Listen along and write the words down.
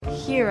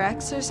Frontier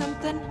X or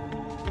something?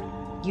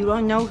 You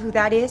don't know who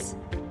that is?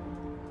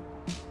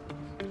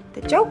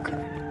 The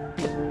Joker.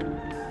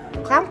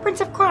 The Clown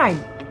Prince of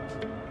Crime.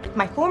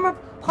 My former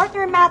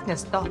partner in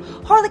madness. The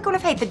Harlequin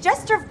of Hate. The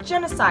Jester of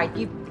Genocide.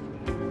 You've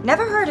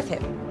never heard of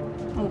him.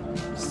 Oh,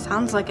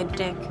 sounds like a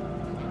dick.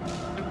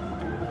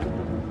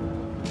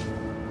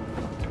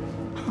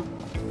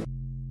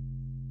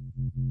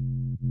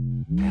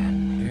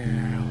 And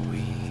here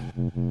we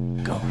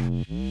go.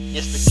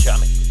 It's the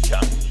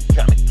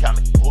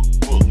comic book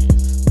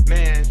bullies.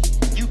 Man,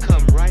 you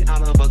come right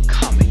out of a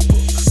comic book.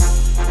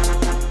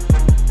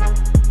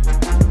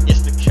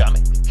 It's the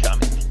comic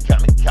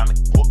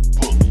book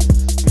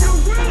bullies. You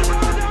will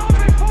bow down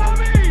before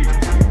me!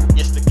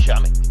 It's the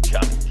comic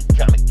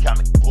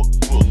book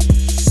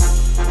bullies.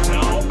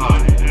 Now I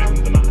am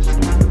the master.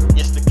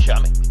 It's the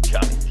comic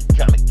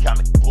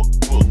book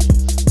bullies.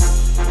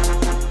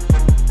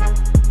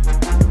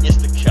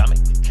 It's the comic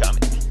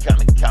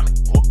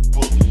book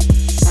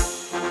bullies.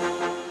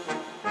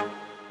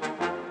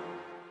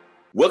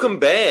 Welcome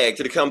back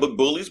to the Comic Book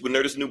Bullies with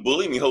Nerdist New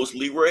Bully. I'm your host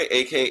Leroy,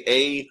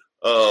 aka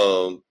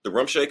the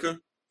Rump Shaker,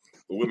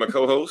 with my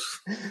co-host.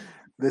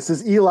 This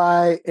is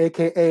Eli,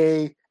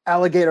 aka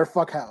Alligator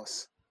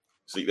Fuckhouse.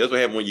 See, that's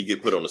what happens when you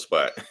get put on the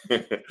spot.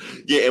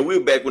 Yeah, and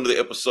we're back with another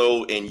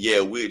episode, and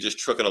yeah, we're just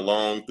trucking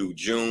along through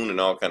June,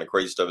 and all kind of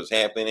crazy stuff is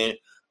happening.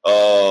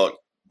 But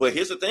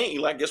here's the thing,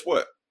 Eli, guess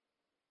what?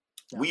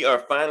 Yeah. We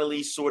are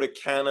finally sort of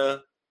kind of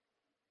a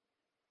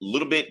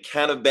little bit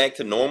kind of back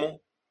to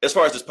normal as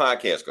far as this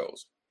podcast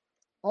goes.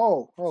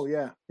 Oh,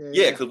 yeah.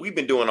 Yeah, because we've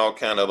been doing all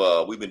kind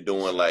of we've been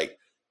doing like,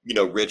 you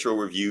know, retro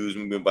reviews.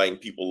 We've been inviting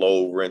people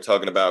over and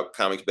talking about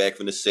comics back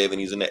from the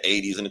 70s and the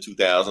 80s and the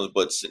 2000s.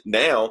 But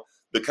now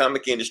the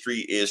comic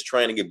industry is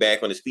trying to get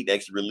back on its feet and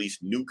actually release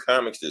new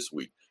comics this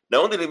week.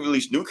 Not only did they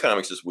release new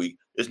comics this week,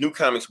 there's new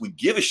comics we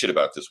give a shit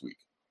about this week.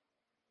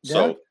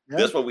 So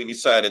that's why we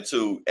decided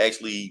to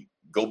actually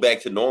go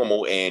back to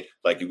normal. And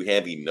like, do we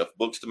have enough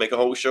books to make a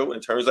whole show? And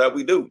it turns out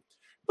we do.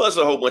 Plus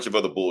a whole bunch of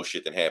other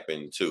bullshit that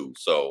happened too.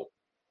 So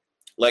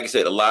like I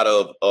said,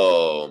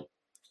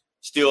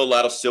 still a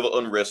lot of civil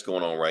unrest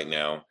going on right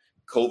now.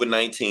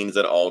 COVID-19 is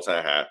at an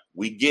all-time high.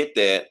 We get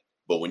that.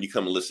 But when you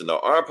come and listen to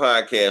our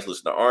podcast,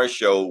 listen to our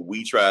show,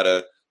 we try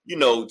to, you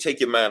know, take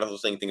your mind off the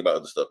same thing about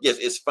other stuff. Yes,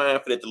 it's fine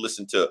for that to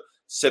listen to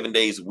 7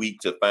 days a week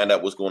to find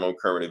out what's going on in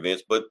current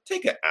events, but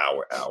take an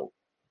hour out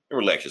and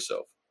relax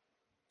yourself.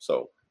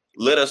 So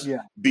let us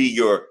be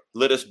your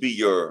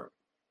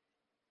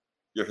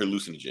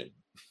hallucinogen.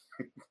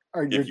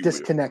 Or your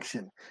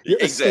disconnection. Your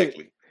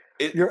exactly.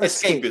 Your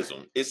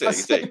escapism.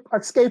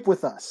 Escape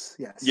with us.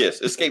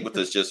 Yes, escape with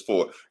us just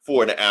for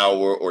an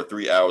hour or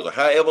 3 hours or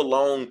however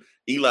long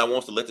Eli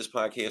wants to let this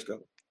podcast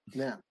go.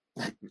 Yeah.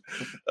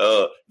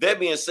 That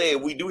being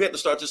said, we do have to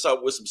start this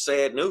off with some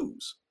sad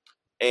news.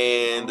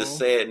 And the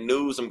sad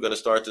news I'm going to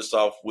start this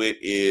off with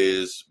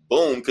is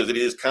boom, because it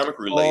is comic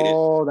related.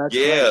 Oh, that's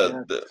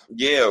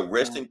right.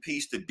 Rest in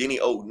peace to Denny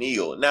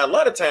O'Neil. Now, a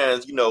lot of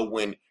times, you know,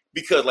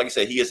 because like I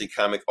said, he is a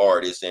comic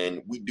artist,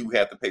 and we do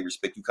have to pay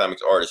respect to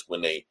comics artists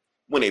when they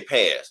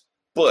pass.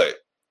 But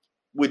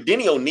with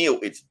Denny O'Neil,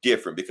 it's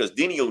different because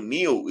Denny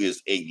O'Neil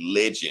is a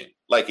legend,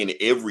 like in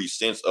every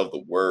sense of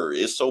the word.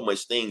 It's so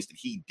much things that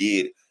he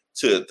did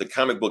to the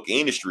comic book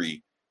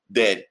industry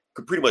that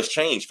could pretty much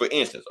change. For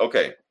instance,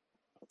 okay,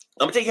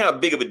 I'm gonna tell you how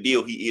big of a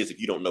deal he is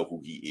if you don't know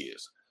who he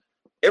is.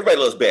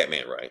 Everybody loves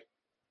Batman, right?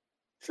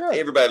 Sure.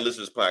 Everybody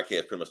listens to this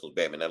podcast pretty much loves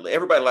Batman. Now,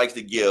 everybody likes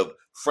to give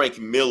Frank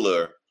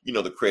Miller, you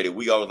know, the credit.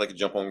 We always like to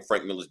jump on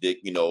Frank Miller's dick,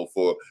 you know,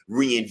 for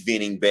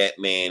reinventing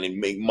Batman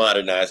and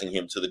modernizing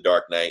him to the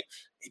Dark Knight.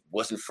 It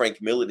wasn't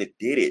Frank Miller that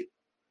did it.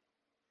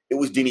 It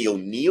was Denny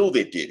O'Neil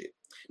that did it.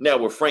 Now,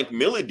 what Frank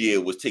Miller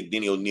did was take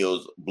Denny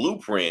O'Neil's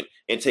blueprint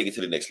and take it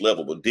to the next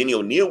level. But Denny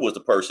O'Neil was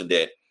the person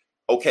that,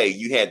 okay,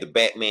 you had the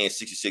Batman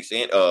 66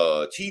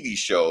 TV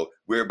show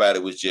where everybody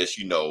was just,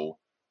 you know,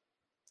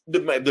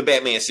 the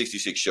Batman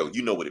 66 show.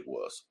 You know what it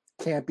was.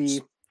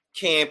 Campy,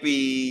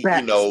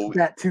 you know.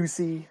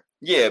 Bat-Tusi.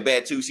 Yeah,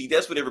 Bat-Tusi.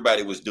 That's what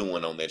everybody was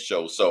doing on that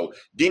show. So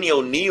Denny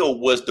O'Neil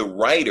was the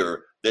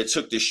writer that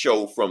took the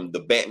show from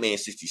the Batman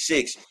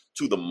 66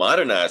 to the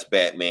modernized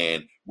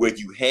Batman, where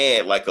you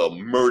had like a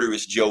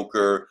murderous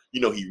Joker. You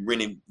know, he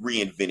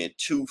reinvented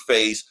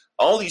Two-Face.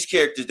 All these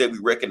characters that we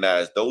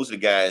recognize, those are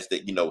the guys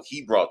that, you know,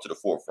 he brought to the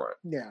forefront.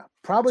 Yeah,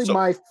 probably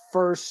my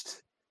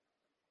first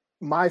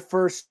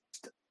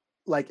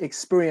like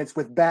experience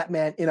with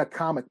Batman in a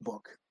comic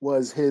book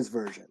was his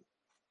version.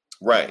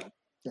 Right.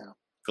 Yeah.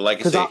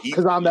 Like I said,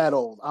 because I'm that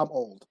old. I'm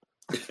old.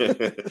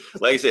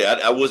 Like I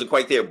said, I wasn't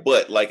quite there,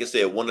 but like I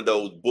said, one of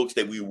those books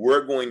that we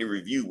were going to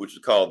review, which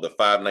was called The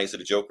Five Nights of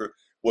the Joker,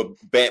 where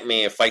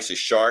Batman fights a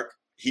shark.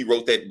 He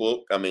wrote that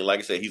book. I mean, like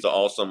I said, he's an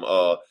awesome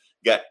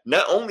guy.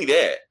 Not only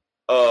that,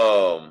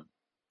 I'm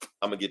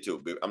gonna get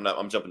to it.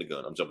 I'm jumping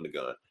the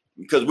gun.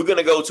 Because we're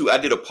gonna go to. I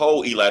did a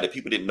poll, Eli, that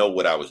people didn't know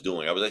what I was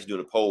doing. I was actually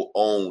doing a poll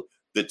on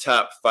the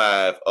top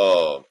 5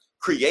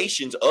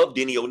 creations of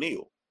Denny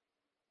O'Neil.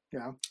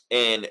 Yeah.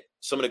 And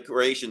some of the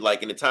creations,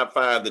 like in the top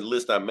 5, the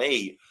list I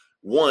made,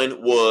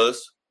 one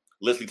was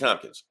Leslie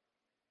Tompkins.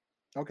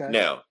 Okay.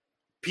 Now,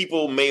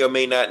 people may or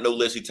may not know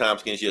Leslie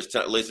Tompkins. Yes,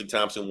 Leslie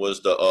Thompson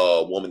was the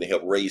woman that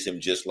helped raise him,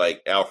 just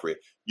like Alfred.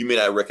 You may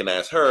not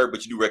recognize her,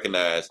 but you do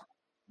recognize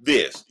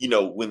this. You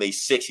know, when they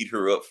sexied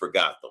her up for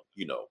Gotham.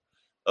 You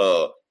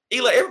know,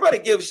 Eli. Everybody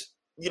gives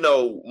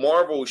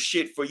Marvel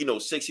shit for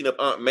sexing up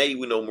Aunt May.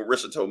 We know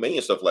Marissa Tomei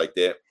and stuff like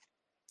that.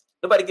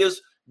 Nobody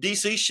gives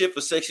DC shit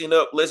for sexing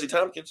up Leslie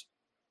Tompkins.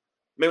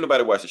 Maybe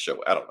nobody watched the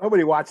show. I don't know.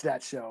 Nobody watched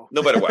that show.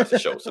 Nobody watched the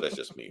show, so that's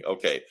just me.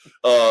 Okay.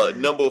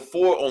 Number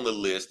 4 on the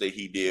list that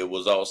he did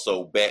was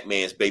also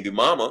Batman's baby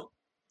mama,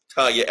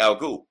 Talia al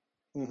Ghul.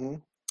 Mm-hmm.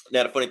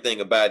 Now, the funny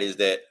thing about it is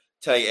that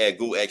Talia al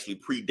Ghul actually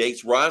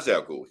predates Ra's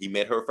al Ghul. He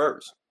met her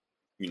first,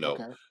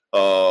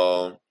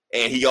 Okay.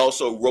 And he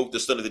also wrote the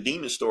Son of the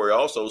Demon story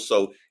also.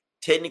 So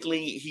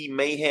technically, he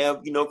may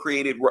have,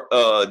 created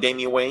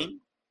Damian Wayne.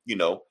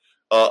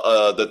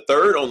 The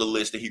third on the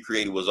list that he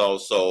created was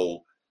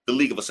also the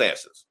League of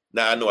Assassins.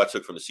 Now, I know I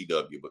took from the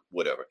CW, but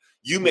whatever.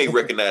 You may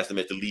recognize them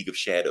as the League of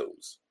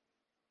Shadows,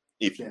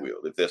 if you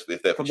will, if that's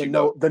from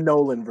what the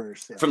Nolan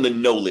verse. Yeah. From the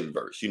Nolan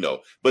verse,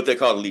 but they're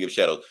called the League of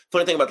Shadows.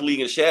 Funny thing about the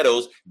League of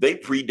Shadows, they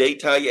predate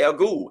Talia al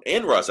Ghul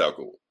and Ra's al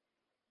Ghul.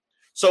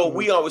 So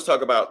we always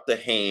talk about the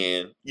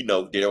hand,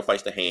 Daredevil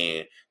fights the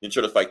hand, then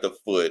try to fight the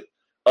foot.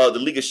 The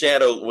League of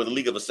Shadows or the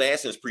League of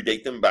Assassins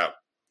predate them about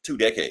 2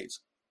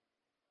 decades.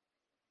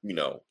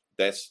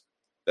 That's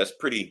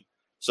pretty.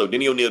 So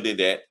Denny O'Neil did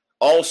that.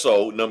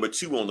 Also, number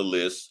 2 on the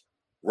list,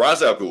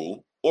 Ra's al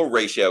Ghul or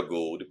Ra's al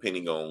Ghul,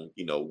 depending on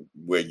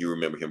where you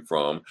remember him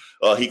from.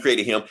 He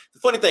created him. The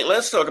funny thing,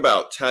 let's talk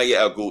about Talia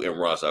al Ghul and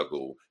Ra's al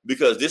Ghul,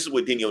 because this is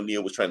what Denny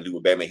O'Neil was trying to do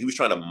with Batman. He was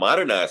trying to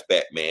modernize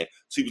Batman,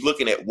 so he was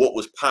looking at what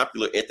was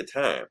popular at the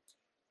time.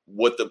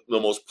 What the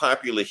most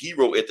popular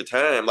hero at the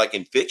time, like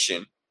in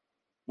fiction,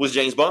 was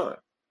James Bond.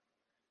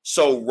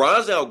 So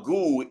Ra's al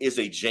Ghul is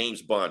a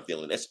James Bond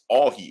villain. That's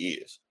all he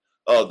is.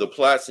 The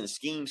plots and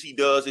schemes he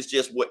does is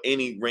just what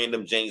any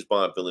random James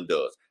Bond villain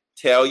does.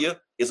 Talia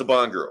is a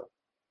Bond girl.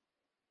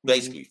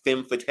 Basically,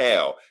 femme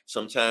fatale.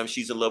 Sometimes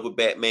she's in love with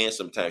Batman.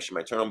 Sometimes she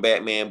might turn on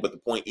Batman. But the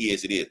point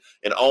is, it is.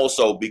 And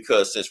also,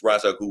 because since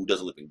Ra's al Ghul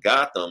doesn't live in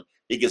Gotham,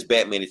 it gives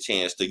Batman a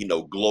chance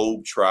to,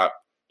 globe trot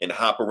and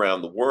hop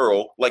around the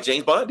world like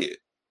James Bond did.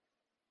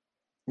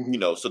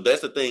 So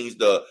that's the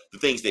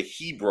things that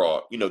he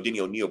brought, Denny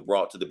O'Neil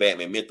brought to the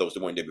Batman mythos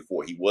that weren't there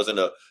before. He wasn't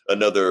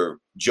another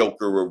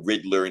Joker or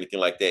Riddler or anything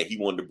like that. He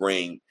wanted to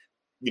bring,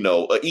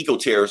 an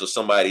eco-terrorist or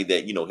somebody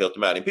that, helped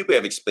him out. And people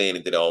have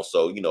expanded that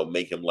also,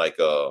 make him like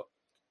a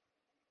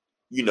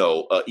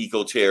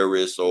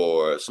eco-terrorist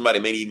or somebody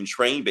maybe even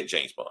trained at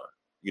James Bond,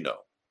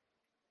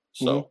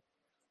 So,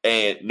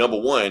 and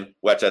number 1,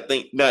 which I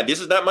think, now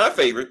this is not my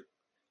favorite.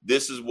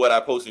 This is what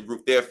I posted in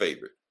group, their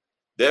favorite.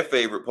 Their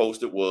favorite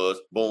posted was,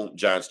 boom,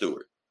 John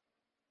Stewart.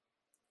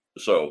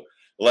 So,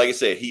 like I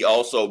said, he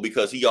also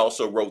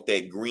wrote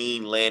that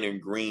Green Lantern,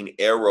 Green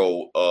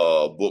Arrow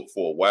book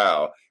for a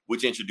while,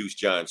 which introduced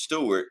John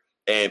Stewart,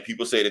 and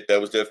people say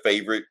that was their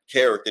favorite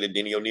character that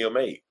Denny O'Neil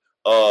made.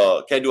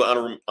 Can I do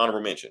an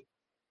honorable mention?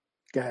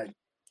 Go ahead.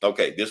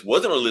 Okay, this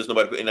wasn't on the list,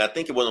 and I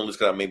think it wasn't on the list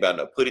because maybe I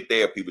not put it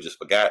there, people just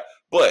forgot,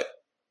 but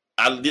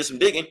I did some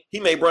digging. He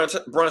made Bronze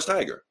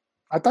Tiger.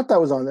 I thought that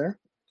was on there.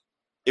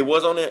 It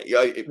was on there?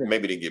 Yeah,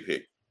 maybe it didn't get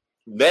picked.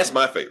 That's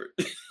my favorite.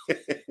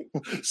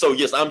 So,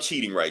 yes, I'm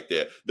cheating right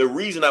there. The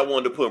reason I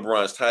wanted to put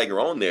Bronze Tiger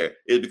on there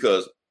is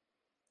because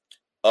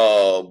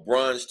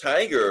Bronze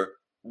Tiger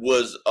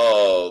was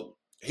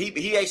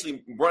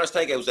Bronze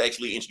Tiger was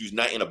actually introduced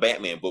not in a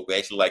Batman book, but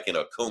actually like in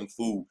a Kung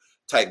Fu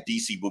type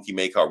DC book he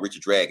made called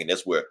Richard Dragon.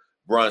 That's where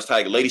Bronze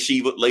Tiger, Lady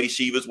Shiva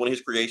is one of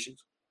his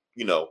creations.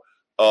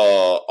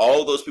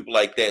 All those people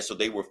like that, so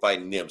they were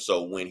fighting them.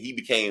 So when he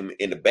became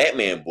in the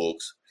Batman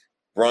books,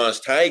 Bronze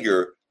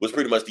Tiger was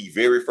pretty much the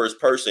very first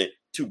person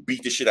to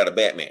beat the shit out of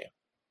Batman.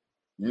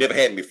 Never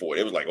had him before.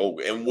 It was like, oh,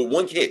 and with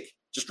one kick,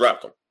 just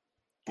dropped him.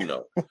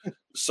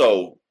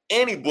 So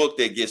any book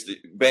that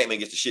Batman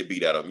gets the shit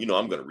beat out of him,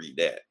 I'm going to read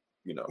that.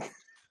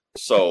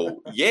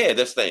 So yeah,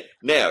 that's the thing.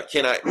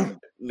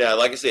 Now,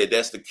 like I said,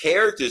 that's the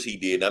characters he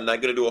did. I'm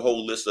not going to do a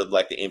whole list of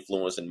like the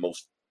influence and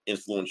most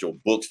influential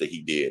books that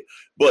he did.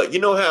 But you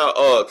know how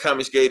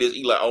Comicsgate is,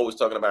 Eli always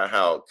talking about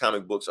how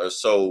comic books are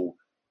so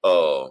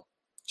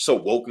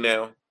woke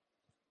now.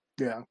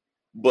 Yeah.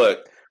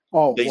 But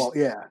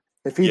yeah.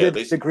 If he did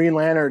the Green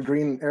Lantern,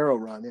 Green Arrow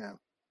run, yeah.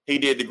 He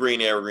did the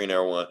Green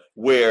Arrow one,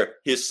 where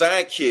his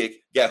sidekick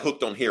got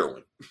hooked on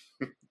heroin.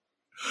 Yeah.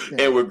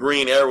 And where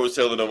Green Arrow was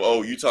telling him,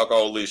 oh, you talk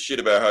all this shit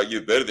about how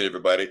you're better than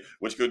everybody,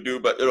 what you could do,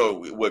 but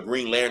where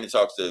Green Lantern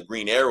talks to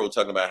Green Arrow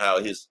talking about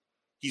how he's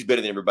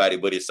better than everybody,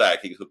 but his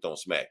sidekick is hooked on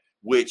smack,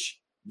 which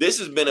this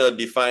has been a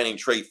defining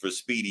trait for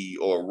Speedy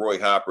or Roy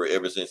Hopper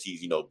ever since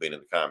he's, been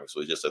in the comics.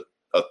 So it's just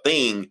a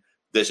thing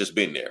that's just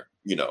been there,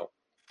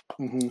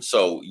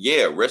 So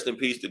yeah, rest in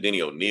peace to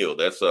Denny O'Neil.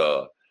 That's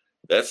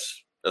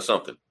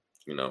something,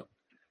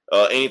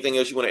 Anything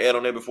else you want to add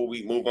on that before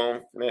we move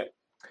on from that?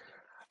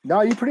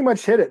 No, you pretty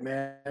much hit it,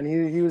 man.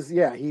 He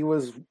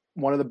was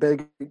one of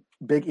the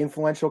big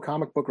influential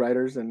comic book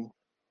writers, and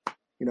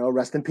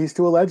rest in peace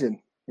to a legend.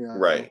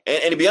 Right.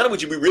 And to be honest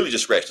with you, we really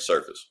just scratched the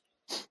surface.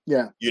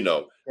 Yeah.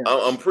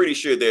 I'm pretty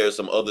sure there's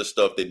some other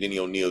stuff that Denny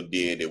O'Neil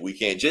did that we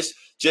can't just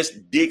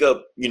dig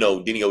up,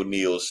 Denny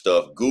O'Neil's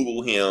stuff,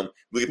 Google him.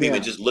 We can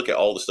even just look at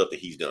all the stuff that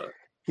he's done.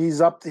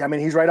 He's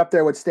he's right up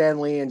there with Stan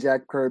Lee and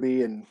Jack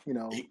Kirby, and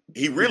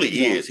he really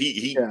is.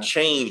 He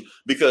changed,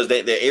 because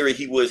that area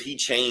he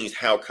changed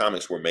how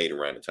comics were made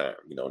around the time.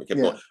 And it kept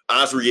going.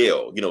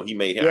 Azrael, he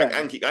made him.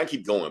 I can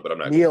keep going, but I'm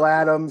not. Neil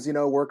Adams,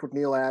 worked with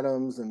Neil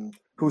Adams, and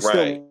who's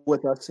still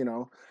with us,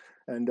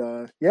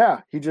 and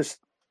he just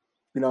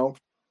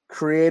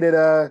created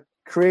a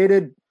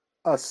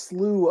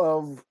slew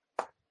of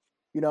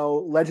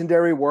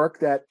legendary work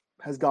that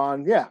has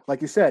gone, like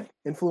you said,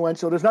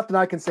 influential. There's nothing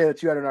I can say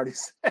that you hadn't already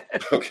said.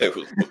 Okay,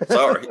 well,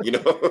 sorry.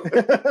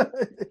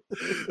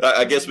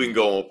 I guess we can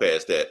go on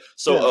past that.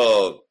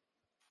 So,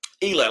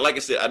 Eli, like I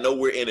said, I know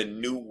we're in a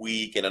new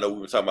week, and I know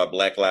we've been talking about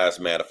Black Lives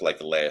Matter for like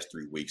the last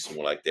 3 weeks,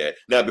 something like that.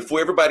 Now, before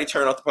everybody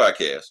turn off the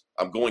podcast,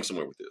 I'm going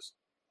somewhere with this.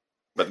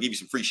 I'm about to give you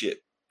some free shit.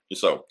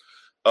 So,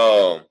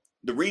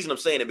 the reason I'm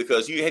saying it,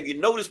 because have you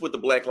noticed with the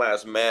Black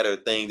Lives Matter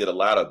thing that a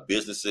lot of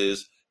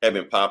businesses have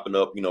been popping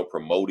up,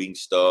 promoting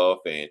stuff,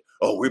 and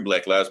we're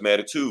Black Lives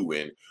Matter too,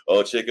 and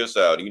check us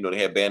out. They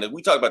have banners.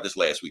 We talked about this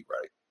last week,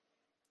 right?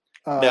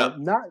 I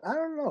don't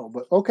know,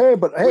 but okay,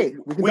 but hey,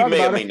 we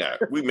may or may not.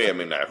 We may or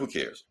may not. Who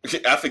cares?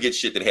 I forget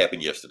shit that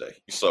happened yesterday.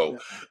 So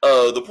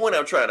the point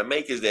I'm trying to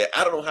make is that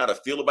I don't know how to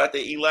feel about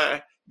that, Eli,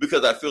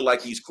 because I feel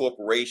like these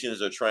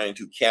corporations are trying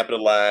to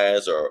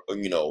capitalize or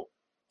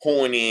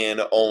horn in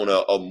on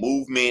a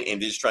movement and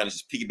just trying to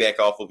just piggyback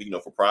off of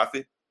for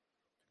profit.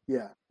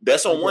 Yeah,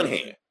 that's on one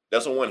hand.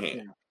 That's on one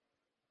hand. Yeah.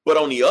 But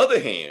on the other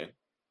hand,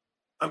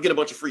 I'm getting a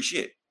bunch of free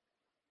shit.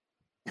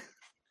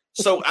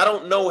 So I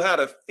don't know how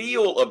to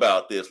feel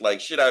about this. Like,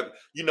 should I,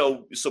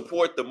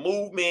 support the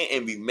movement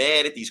and be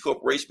mad at these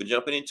corporations for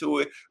jumping into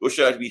it? Or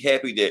should I be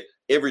happy that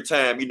every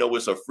time,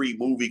 it's a free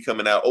movie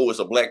coming out, it's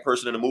a black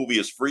person in the movie,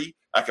 it's free,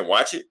 I can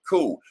watch it?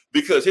 Cool.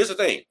 Because here's the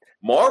thing.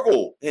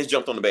 Marvel has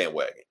jumped on the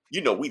bandwagon.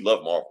 We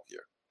love Marvel here.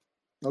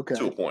 Okay.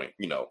 To a point,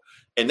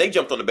 and they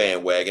jumped on the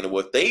bandwagon, and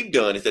what they've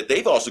done is that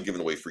they've also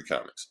given away free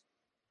comics.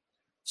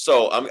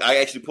 So I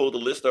actually pulled the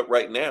list up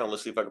right now.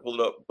 Let's see if I can pull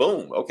it up.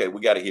 Boom. Okay, we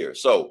got it here.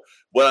 So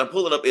what I'm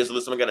pulling up is a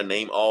list. I'm going to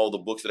name all the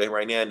books that I have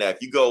right now. Now, if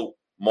you go,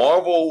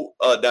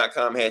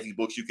 Marvel.com has these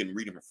books. You can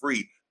read them for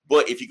free.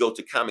 But if you go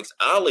to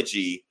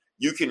Comixology,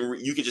 you can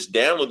just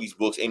download these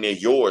books, and they're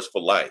yours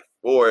for life,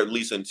 or at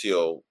least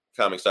until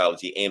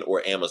Comixology and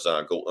or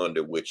Amazon go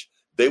under, which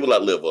they will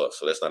outlive us.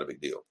 So that's not a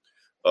big deal.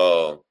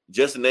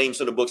 Just to name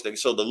some of the books.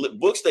 So the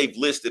books they've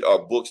listed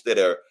are books that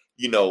are,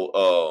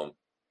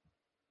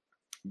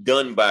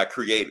 done by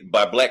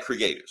black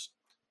creators,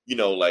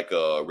 like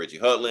Reggie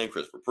Hudlin,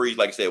 Christopher Priest.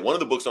 Like I said, one of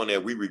the books on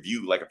there we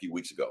reviewed like a few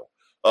weeks ago.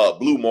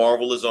 Blue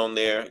Marvel is on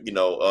there.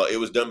 It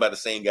was done by the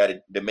same guy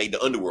that made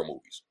the Underworld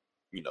movies.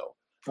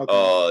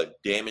 Okay.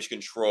 Damage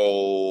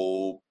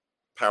Control,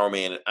 Power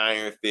Man and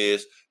Iron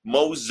Fist,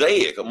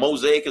 Mosaic.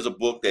 Mosaic is a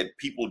book that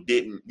people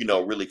didn't,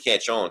 really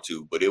catch on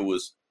to, but it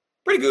was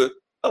pretty good.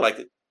 I liked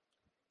it.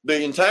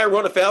 The entire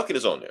run of Falcon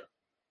is on there.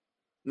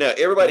 Now,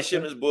 everybody's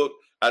shipping this book.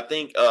 I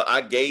think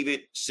I gave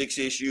it 6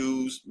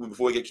 issues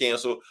before it got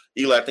canceled.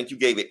 Eli, I think you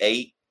gave it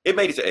 8. It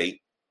made it to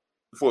 8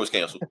 before it was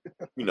canceled.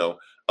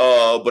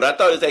 But I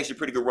thought it was actually a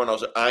pretty good run.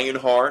 Also,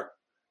 Ironheart,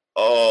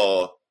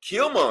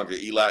 Killmonger,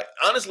 Eli.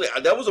 Honestly,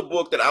 that was a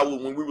book that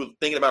when we were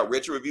thinking about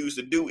retro reviews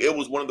to do, it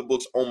was one of the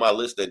books on my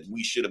list that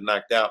we should have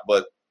knocked out.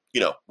 But,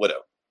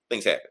 whatever.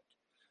 Things happen.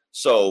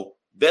 So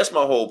that's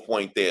my whole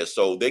point there.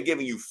 So they're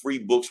giving you free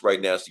books right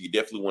now, so you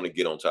definitely want to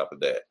get on top of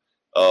that.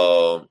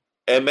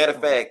 And matter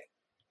of fact,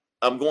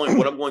 what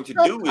I'm going to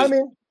do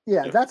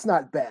is... that's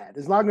not bad.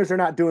 As long as they're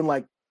not doing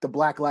like the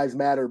Black Lives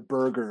Matter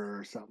burger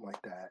or something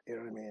like that. You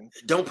know what I mean?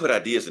 Don't put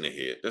ideas in their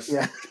head.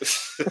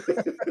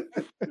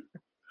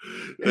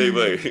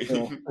 Anyway,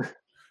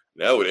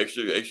 now with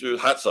extra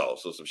hot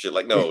sauce or some shit.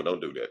 Like, no,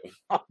 don't do that.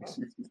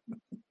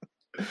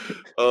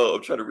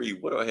 I'm trying to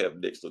read. What do I have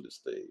next on this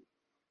thing?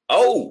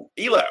 Oh,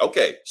 Eli.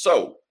 Okay,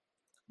 so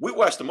we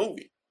watched the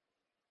movie.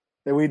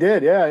 Yeah, we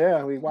did.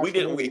 Yeah. We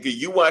did.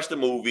 You watched the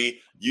movie.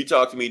 You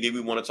talked to me. Did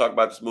we want to talk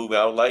about this movie?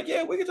 I was like,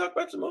 yeah, we can talk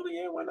about this movie.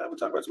 Yeah, why not? We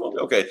talk about this movie.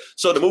 Okay.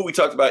 So the movie we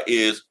talked about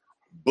is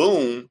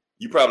Boom.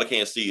 You probably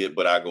can't see it,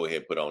 but I'll go ahead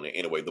and put it on it.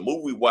 Anyway, the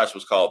movie we watched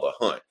was called The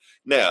Hunt.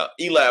 Now,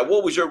 Eli,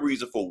 what was your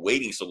reason for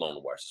waiting so long to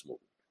watch this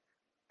movie?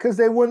 Because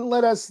they wouldn't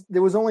let us.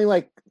 There was only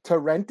like to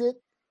rent it.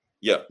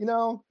 Yeah.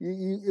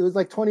 It was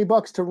like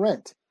 $20 to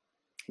rent.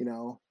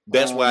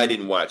 That's why I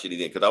didn't watch it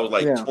again, because I was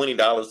like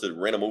 $20 to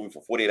rent a movie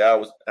for 48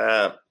 hours.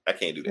 I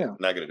can't do that. I'm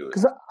not gonna do it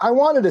because I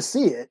wanted to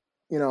see it,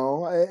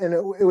 and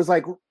it was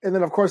like, and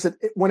then of course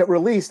when it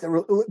released,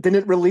 didn't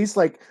it release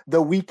like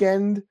the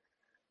weekend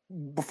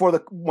before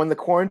when the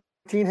quarantine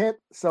hit?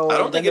 So I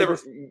don't think it ever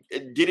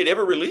did. It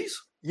ever release?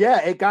 Yeah,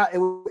 it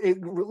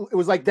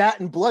was like that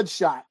and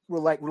Bloodshot were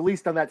like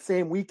released on that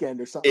same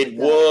weekend or something. It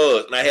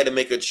was, and I had to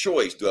make a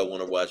choice. Do I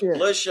want to watch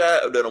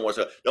Bloodshot or do I want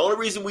to watch it? The only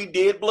reason we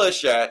did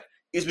Bloodshot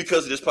is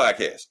because of this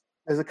podcast.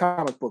 It's a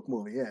comic book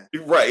movie, yeah.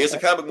 Right, it's a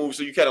comic movie,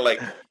 so you kind of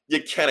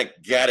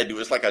gotta do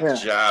it. It's like a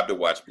job to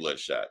watch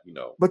Bloodshot, you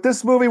know. But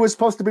this movie was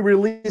supposed to be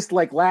released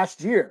like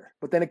last year,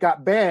 but then it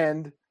got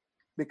banned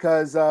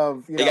because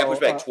of it got pushed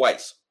back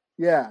twice.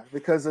 Yeah,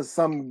 because of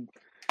some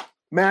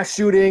mass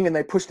shooting, and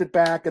they pushed it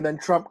back, and then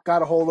Trump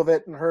got a hold of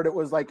it and heard it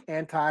was like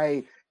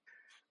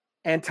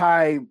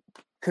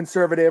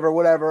anti-conservative or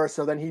whatever,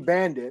 so then he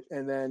banned it,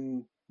 and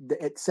then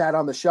it sat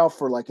on the shelf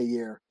for like a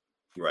year.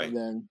 Right.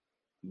 And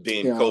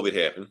then COVID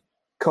happened.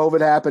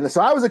 COVID happened.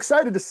 So I was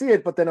excited to see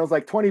it, but then it was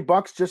like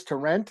 $20 just to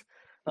rent.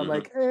 I'm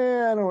like,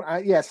 so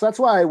that's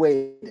why I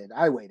waited.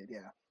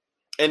 Yeah.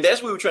 And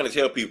that's what we were trying to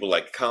tell people,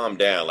 like, calm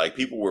down. Like,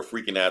 people were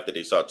freaking out that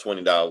they saw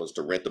 $20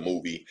 to rent the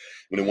movie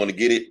when they want to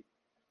get it.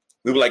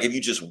 We were like, if you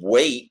just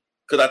wait,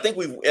 because I think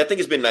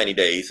it's been 90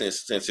 days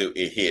since it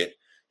hit.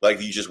 Like,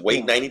 if you just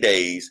wait 90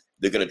 days,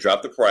 they're going to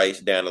drop the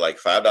price down to like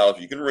 $5.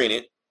 You can rent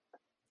it.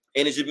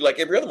 And it should be like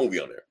every other movie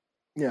on there.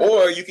 Yeah.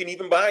 Or you can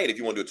even buy it if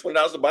you want to do it.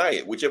 $20 to buy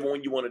it, whichever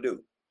one you want to do.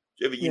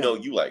 Whichever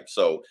you like.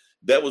 So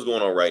that was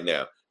going on right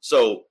now.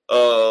 So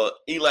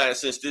Eli,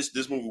 since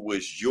this movie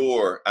was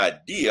your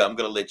idea, I'm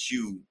gonna let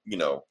you,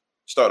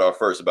 start off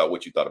first about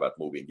what you thought about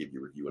the movie and give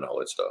your review and all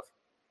that stuff.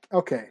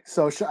 Okay,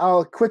 so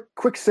I'll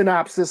quick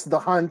synopsis. The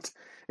Hunt.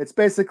 It's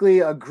basically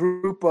a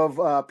group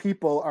of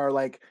people are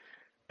like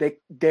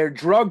they're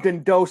drugged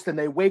and dosed, and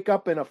they wake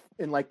up in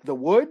like the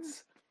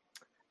woods,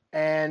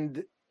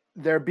 and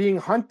they're being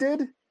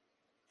hunted.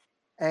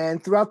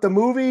 And throughout the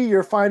movie,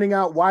 you're finding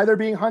out why they're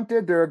being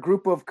hunted. They're a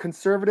group of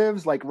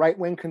conservatives, like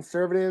right-wing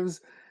conservatives,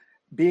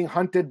 being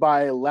hunted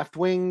by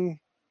left-wing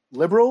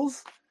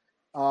liberals.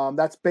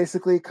 That's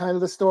basically kind of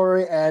the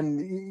story.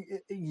 And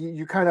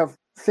you kind of,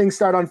 things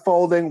start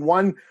unfolding.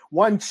 One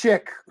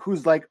chick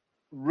who's like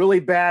really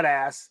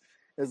badass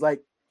is like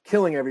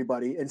killing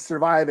everybody and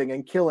surviving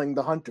and killing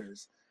the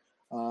hunters.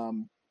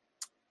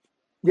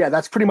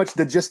 That's pretty much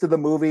the gist of the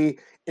movie.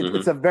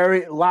 It's a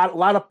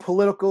lot of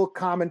political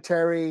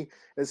commentary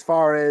as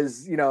far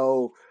as,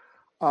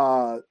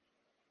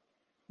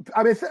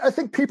 I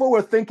think people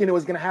were thinking it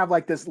was going to have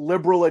like this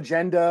liberal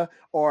agenda,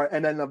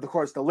 and then of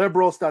course the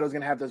liberals thought it was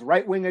going to have this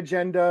right-wing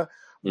agenda,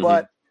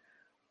 but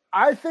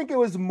I think it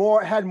was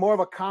had more of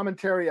a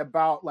commentary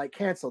about like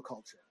cancel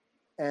culture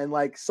and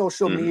like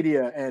social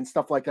media and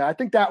stuff like that. I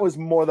think that was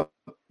more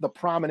the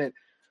prominent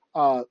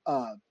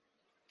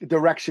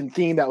direction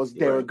theme that was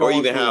there. Or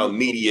even how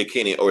media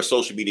or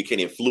social media can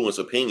influence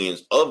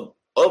opinions of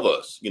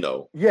us,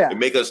 and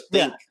make us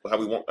think how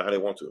they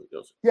want to.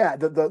 Yeah,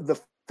 the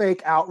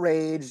fake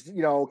outrage,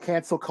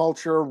 cancel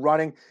culture,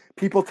 running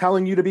people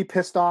telling you to be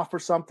pissed off for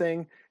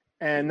something,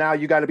 and now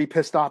you got to be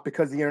pissed off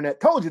because the internet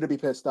told you to be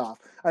pissed off.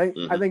 I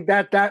think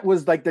that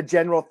was like the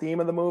general theme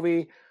of the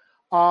movie.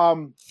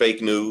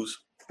 Fake news.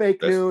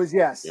 News,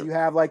 yes. Yep. You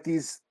have like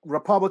these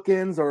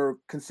Republicans or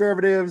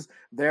conservatives.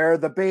 They're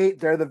the bait.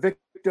 They're the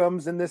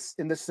victims in this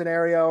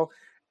scenario,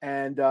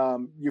 and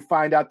you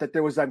find out that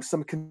there was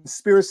some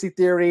conspiracy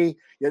theory.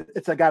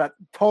 It's got a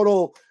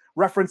total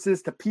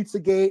references to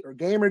Pizzagate or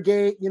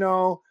Gamergate,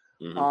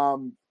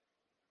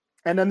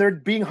 and then they're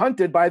being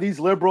hunted by these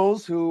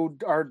liberals who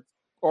are,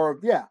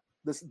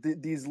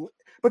 these.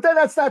 But then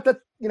that's not that,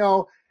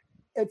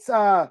 it's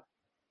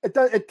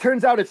It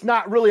turns out it's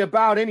not really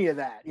about any of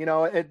that.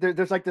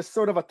 There's like this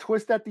sort of a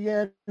twist at the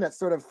end that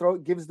sort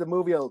of gives the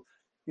movie a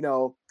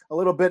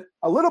little bit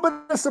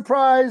of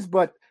surprise,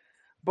 but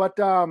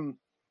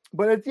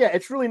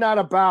it's really not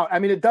about. I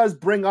mean, it does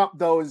bring up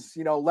those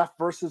left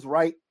versus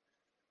right,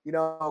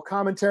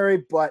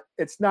 commentary, but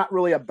it's not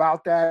really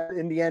about that.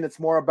 In the end, it's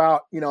more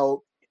about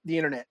the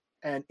internet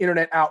and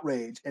internet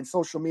outrage and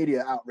social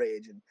media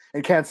outrage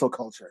and cancel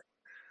culture.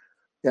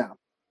 Yeah,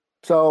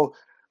 so.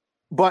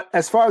 But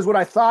as far as what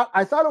I thought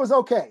it was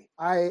okay.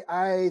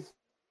 I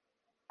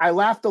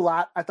laughed a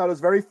lot. I thought it was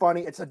very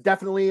funny. It's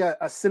definitely a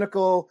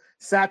cynical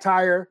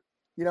satire,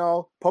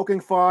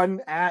 poking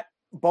fun at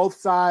both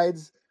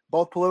sides,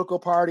 both political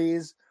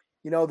parties,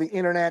 the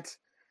internet.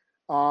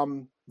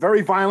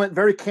 Very violent,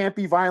 very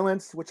campy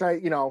violence, which I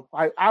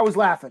was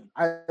laughing.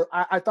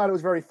 I thought it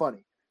was very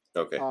funny.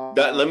 Okay.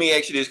 Let me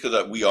ask you this,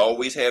 because we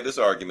always have this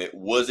argument.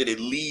 Was it at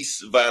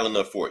least violent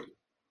enough for you?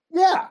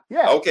 Yeah.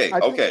 Okay. I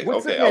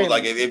was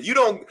like, if you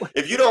don't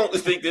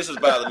think this is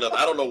violent enough,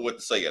 I don't know what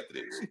to say after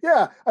this.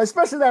 Yeah,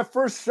 especially that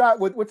first shot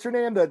with what's her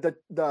name?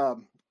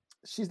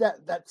 She's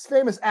that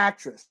famous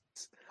actress.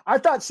 I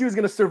thought she was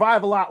going to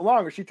survive a lot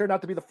longer. She turned out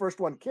to be the first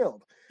one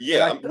killed.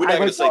 Yeah, we're not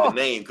going to say the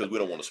name because we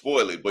don't want to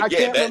spoil it. But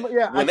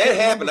when that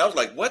happened, I was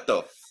like, what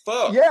the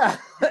fuck? Yeah,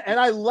 and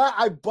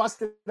I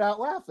busted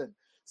out laughing.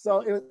 So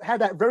it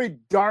had that very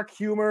dark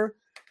humor.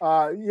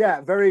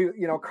 Very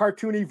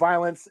cartoony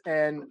violence,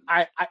 and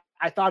I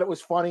thought it was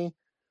funny.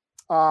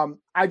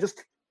 I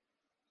just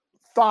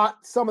thought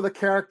some of the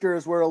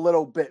characters were a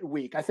little bit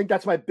weak. I think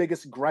that's my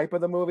biggest gripe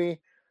of the movie,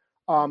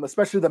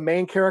 especially the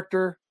main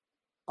character.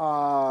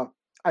 I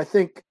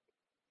think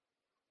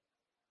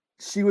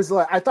she was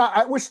like,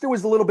 I wish there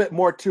was a little bit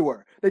more to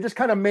her. They just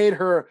kind of made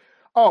her,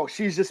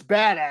 she's just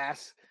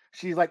badass,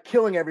 she's like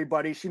killing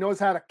everybody. She knows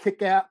how to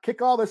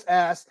kick all this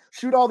ass,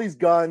 shoot all these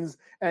guns,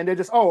 and they're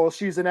just, oh, well,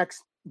 she's an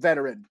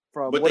ex-veteran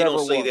from But whatever they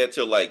don't say war. that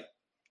till like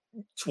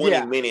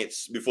 20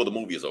 minutes before the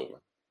movie is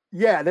over.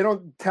 Yeah, they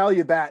don't tell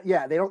you that.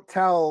 Yeah, they don't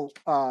tell.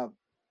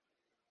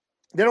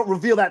 They don't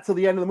reveal that till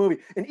the end of the movie.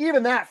 And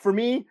even that, for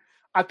me,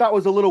 I thought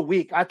was a little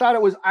weak. I thought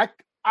it was.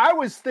 I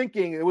was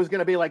thinking it was going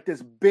to be like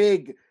this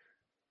big,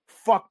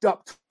 fucked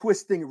up,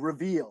 twisting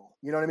reveal.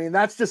 You know what I mean?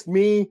 That's just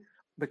me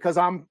because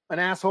I'm an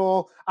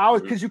asshole.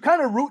 Because you're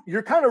kind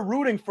of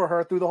rooting for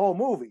her through the whole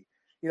movie.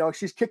 You know,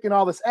 she's kicking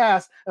all this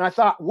ass, and I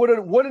thought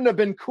wouldn't have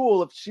been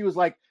cool if she was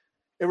like,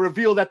 it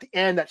revealed at the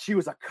end that she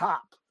was a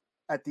cop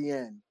at the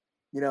end.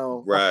 You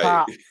know,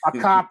 right? A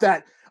cop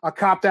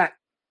that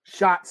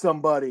shot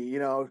somebody. You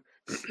know,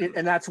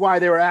 and that's why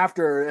they were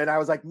after her. And I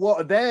was like,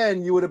 well,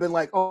 then you would have been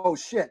like, oh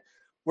shit,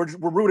 we're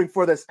rooting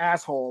for this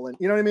asshole, and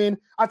you know what I mean?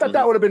 I thought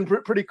that would have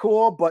been pretty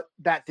cool, but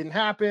that didn't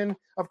happen,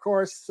 of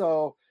course.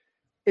 So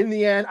in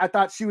the end, I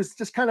thought she was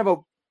just kind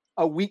of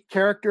a weak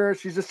character.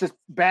 She's just this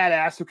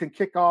badass who can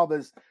kick all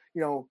this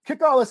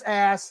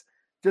ass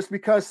just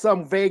because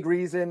some vague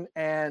reason,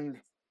 and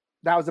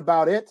that was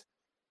about it.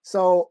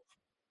 So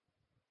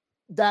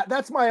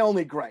that's my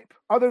only gripe.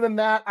 Other than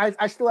that,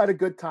 I still had a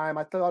good time.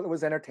 I thought it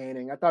was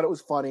entertaining. I thought it was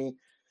funny,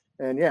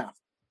 and yeah.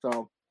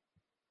 So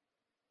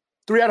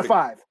 3 out of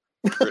 5.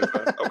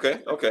 Okay,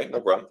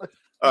 no problem.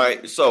 All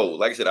right, so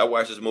like I said, I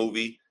watched this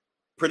movie.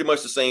 Pretty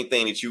much the same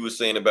thing that you were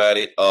saying about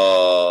it.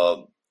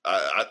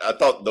 I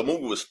thought the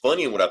movie was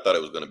funny in what I thought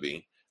it was going to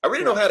be. I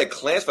really don't know how to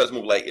classify this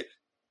movie. Like,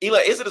 Eli,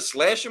 is it a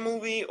slasher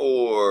movie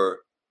or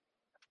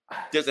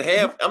does it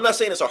have? I'm not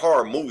saying it's a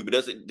horror movie, but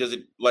does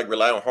it like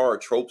rely on horror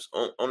tropes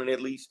on it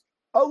at least?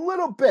 A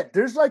little bit.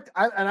 There's like,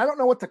 and I don't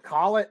know what to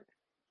call it,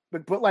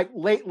 but like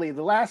lately,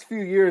 the last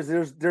few years,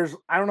 there's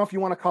I don't know if you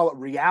want to call it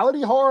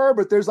reality horror,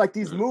 but there's like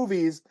these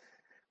movies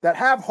that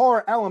have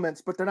horror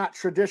elements, but they're not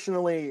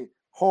traditionally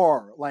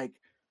horror. Like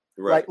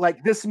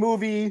this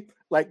movie,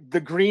 like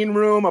The Green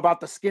Room about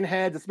the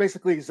skinheads. It's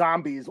basically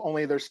zombies,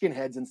 only they're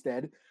skinheads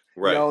instead.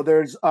 Right. You know,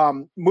 there's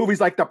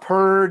movies like The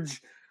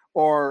Purge,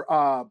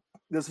 or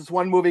there's this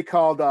one movie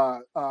called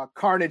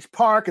Carnage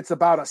Park. It's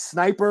about a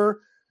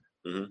sniper.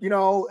 You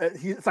know,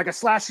 it's like a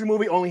slasher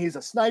movie, only he's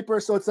a sniper.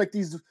 So it's like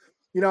these,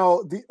 you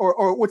know,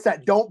 or what's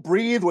that? Don't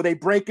Breathe, where they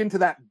break into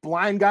that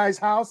blind guy's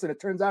house, and it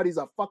turns out he's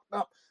a fucked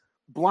up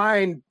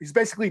blind. He's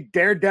basically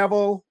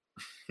Daredevil.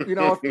 You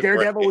know, if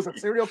Daredevil was a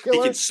serial killer,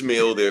 he can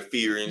smell their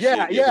fear and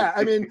shit. Yeah.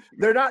 I mean,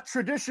 they're not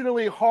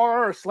traditionally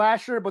horror or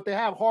slasher, but they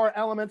have horror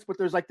elements. But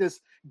there's like this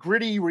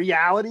gritty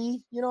reality,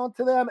 you know,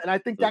 to them. And I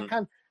think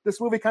that this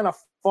movie kind of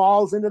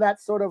falls into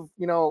that sort of,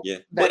 you know,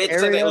 but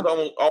it's like, it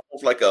was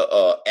almost like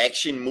a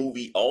action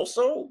movie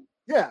also.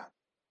 Yeah,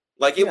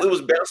 like it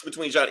was balanced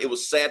between genre. It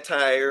was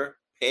satire,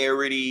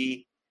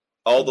 parody,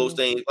 all those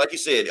things. Like you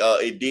said,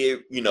 it did.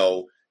 You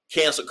know,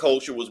 cancel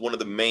culture was one of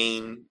the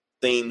main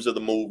themes of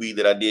the movie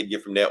that I did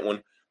get from that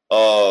one.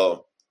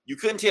 You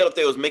couldn't tell if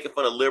they was making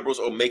fun of liberals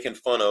or making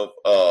fun of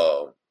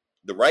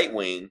the right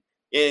wing.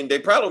 And they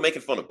probably were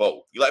making fun of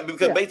both.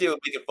 Because basically they were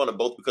making fun of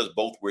both because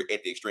both were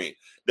at the extreme.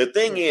 The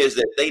thing is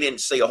that they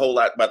didn't say a whole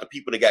lot about the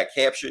people that got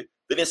captured.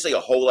 They didn't say a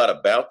whole lot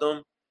about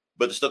them.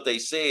 But the stuff they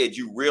said,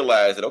 you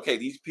realize that, okay,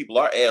 these people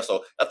are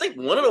assholes. I think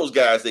one of those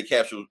guys they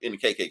captured in the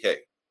KKK.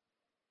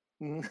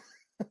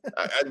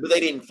 But they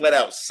didn't flat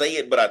out say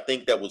it, but I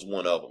think that was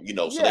one of them. You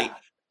know, so they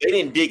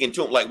didn't dig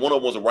into him. Like one of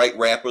them was a white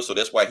rapper, so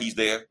that's why he's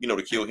there, you know,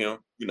 to kill him,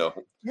 you know.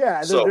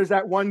 Yeah, there's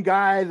that one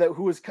guy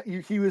who was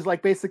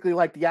like basically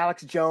like the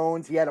Alex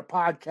Jones. He had a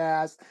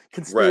podcast,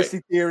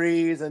 conspiracy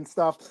theories and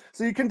stuff.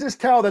 So you can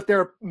just tell that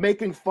they're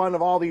making fun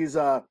of all these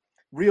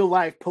real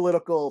life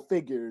political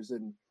figures,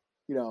 and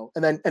you know,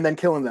 and then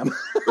killing them.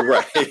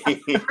 Right.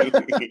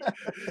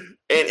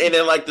 and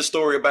then like the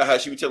story about how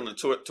she was telling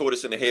the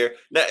tortoise in the hare.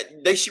 Now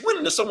she went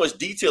into so much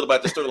detail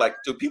about the story. Like,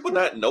 do people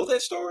not know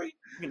that story?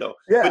 You know.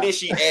 Yeah. But then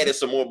she added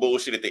some more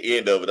bullshit at the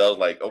end of it. I was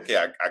like, okay,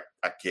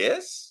 I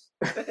guess.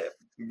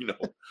 You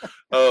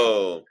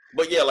know.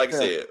 But yeah, like I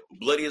said,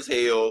 bloody as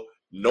hell.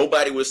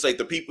 Nobody would say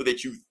the people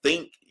that you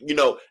think, you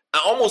know,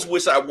 I almost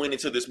wish I went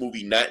into this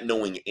movie not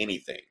knowing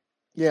anything.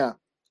 Yeah.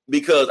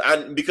 Because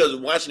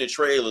watching the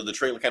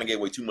trailer kind of gave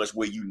away too much,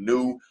 where you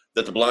knew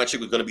that the blonde chick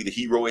was going to be the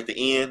hero at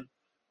the end,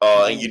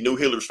 and you knew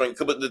Hilary Swank.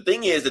 But the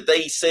thing is that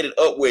they set it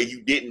up where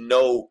you didn't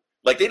know,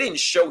 like they didn't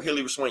show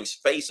Hilary Swank's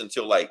face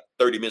until like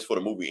 30 minutes before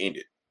the movie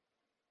ended.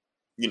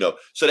 You know,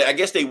 so I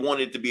guess they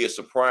wanted it to be a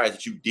surprise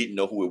that you didn't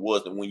know who it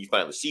was, and when you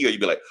finally see her,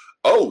 you'd be like,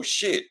 "Oh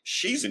shit,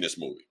 she's in this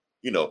movie."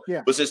 You know,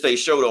 but since they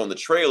showed her on the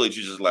trailer,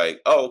 you're just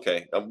like, "Oh,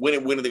 okay, when are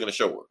they going to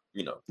show her?"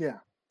 You know,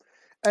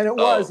 And it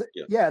was,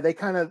 they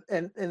kind of,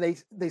 and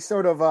they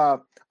sort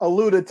of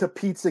alluded to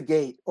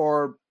Pizzagate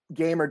or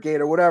Gamergate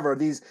or whatever,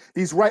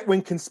 these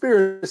right-wing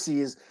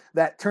conspiracies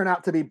that turn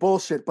out to be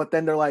bullshit, but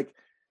then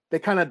they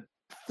kind of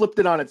flipped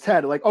it on its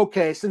head. Like,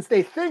 okay, since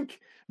they think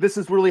this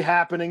is really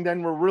happening,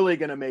 then we're really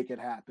going to make it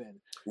happen.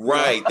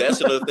 Right. That's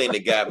another thing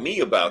that got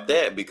me about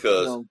that,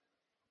 because,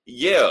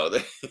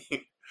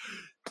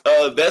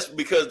 that's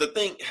because the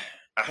thing,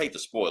 I hate to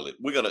spoil it.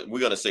 We're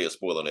gonna say a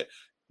spoiler on it.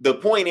 The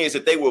point is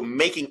that they were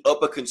making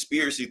up a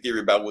conspiracy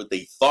theory about what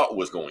they thought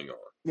was going on.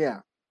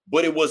 Yeah.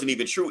 But it wasn't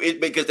even true.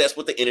 Because that's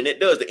what the internet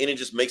does. The internet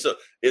just makes up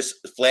it's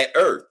flat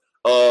earth.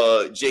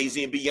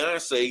 Jay-Z and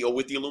Beyonce are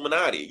with the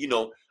Illuminati.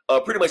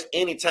 Pretty much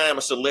anytime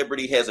a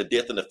celebrity has a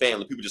death in the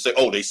family, people just say,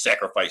 oh, they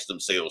sacrificed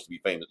themselves to be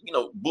famous.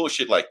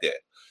 Bullshit like that.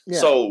 Yeah.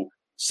 So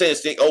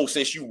since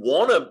you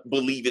want to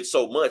believe it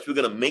so much, we're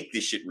going to make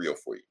this shit real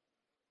for you.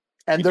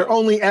 And their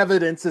only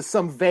evidence is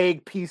some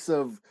vague piece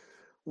of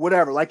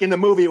whatever. Like in the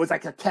movie, it was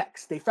like a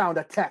text. They found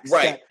a text.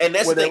 Right. And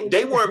that's the thing.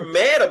 They weren't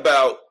mad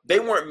about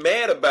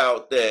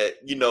that,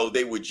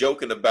 they were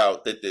joking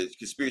about that the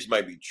conspiracy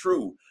might be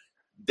true.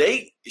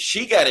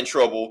 She got in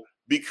trouble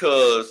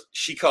because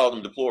she called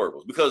them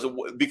deplorables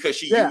because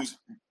she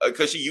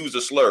used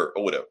a slur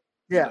or whatever.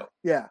 Yeah.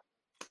 Yeah.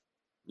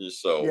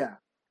 So yeah.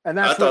 And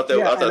that's I thought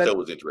that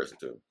was interesting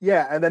too.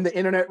 Yeah, and then the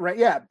internet, right?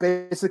 Yeah,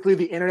 basically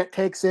the internet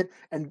takes it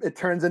and it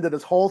turns into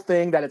this whole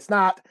thing that it's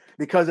not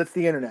because it's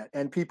the internet,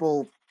 and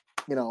people,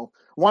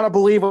 want to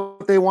believe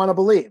what they want to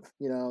believe.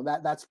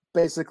 That's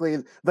basically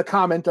the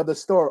comment of the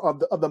story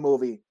of the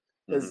movie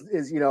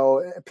is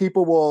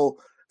people will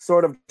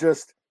sort of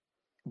just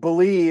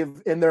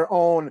believe in their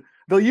own.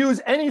 They'll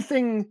use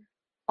anything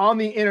on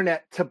the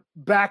internet to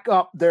back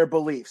up their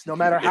beliefs, no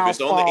matter how. If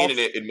it's on the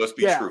internet, it must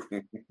be true.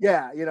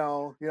 Yeah, they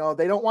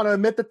don't want to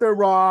admit that they're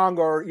wrong,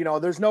 or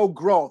there's no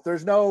growth,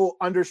 there's no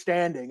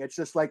understanding. It's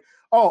just like,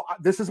 oh,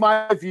 this is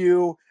my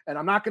view, and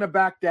I'm not going to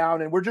back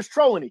down, and we're just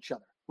trolling each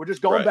other. We're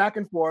just going back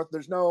and forth.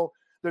 There's no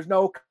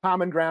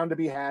common ground to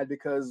be had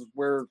because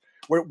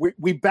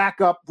we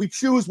back up. We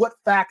choose what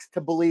facts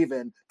to believe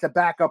in to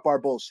back up our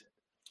bullshit.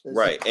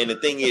 Right. And the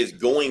thing is,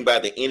 going by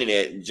the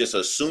internet and just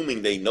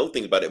assuming they know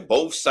things about it,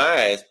 both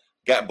sides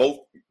got both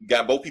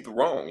people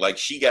wrong. Like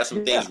she got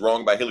some things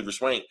wrong by Hillary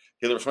Swank.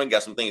 Hillary Swank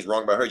got some things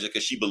wrong by her just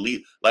because she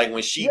believed, like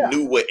when she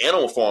knew what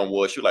Animal Farm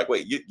was, she was like,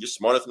 wait, you're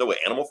smart enough to know what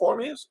Animal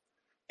Farm is?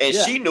 And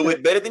she knew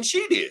it better than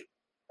she did.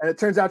 And it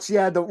turns out she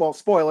had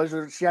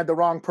spoilers, she had the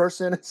wrong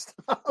person and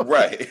stuff.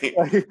 Right.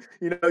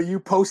 You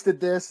posted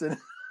this and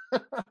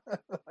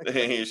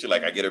she's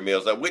like, I get her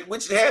mails. Like,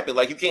 which happened?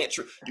 Like, you can't.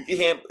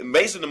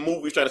 Basically, the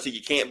movie is trying to say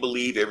you can't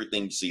believe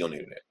everything you see on the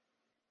internet.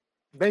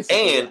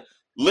 Basically, and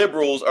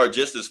liberals are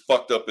just as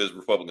fucked up as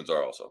Republicans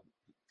are. Also.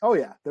 Oh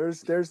yeah,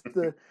 there's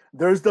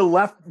the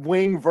left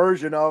wing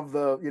version of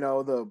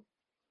the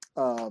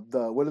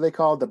what are they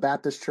called? The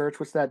Baptist Church.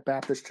 What's that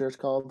Baptist church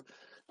called?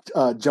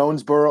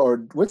 Jonesboro, or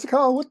what's it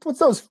called? What's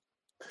those?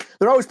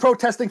 They're always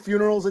protesting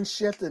funerals and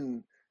shit.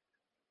 And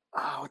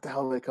what the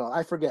hell are they called?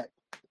 I forget.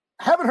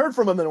 Haven't heard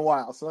from them in a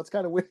while, so that's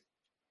kind of weird.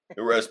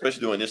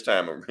 Especially during this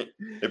time,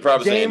 they're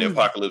probably saying the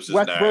apocalypse is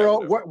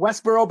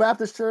Westboro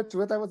Baptist Church.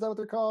 Was that what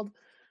they're called?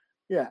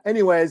 Yeah.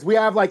 Anyways, we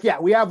have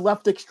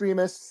left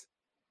extremists,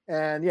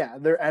 and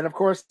and of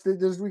course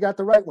we got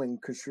the right wing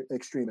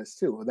extremists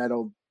too.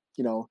 That'll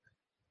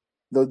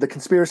the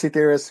conspiracy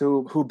theorists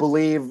who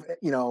believe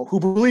who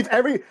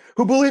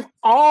believe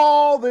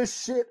all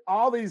this shit,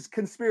 all these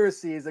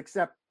conspiracies,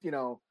 except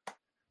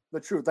the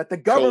truth, that the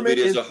government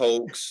is a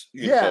hoax.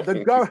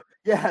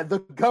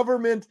 The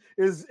government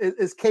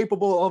is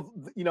capable of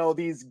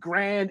these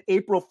grand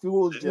April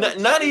Fool's jokes.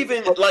 Not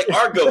even like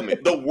our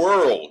government, the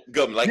world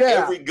government,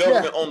 every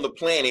government on the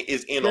planet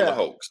is in on the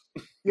hoax.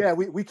 Yeah,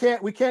 we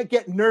can't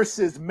get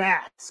nurses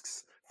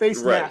masks,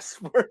 face masks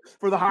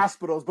for the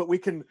hospitals, but we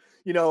can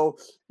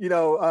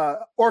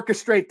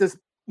orchestrate this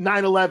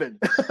 9/11.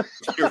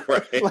 You're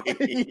right.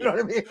 You know what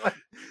I mean?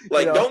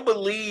 Don't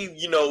believe,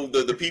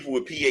 the people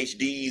with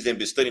PhDs and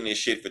been studying this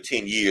shit for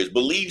 10 years.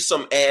 Believe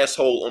some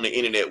asshole on the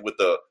internet with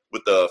the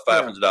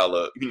 $500,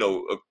 dollar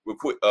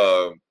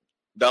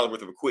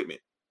worth of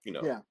equipment,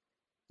 Yeah.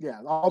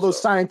 All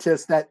those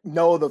scientists that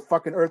know the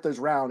fucking earth is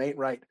round ain't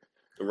right.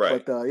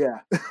 Right.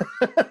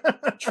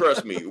 But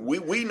trust me,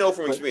 we know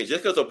from experience,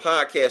 just because a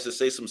podcaster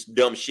say some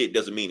dumb shit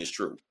doesn't mean it's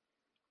true.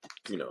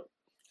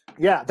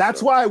 Yeah,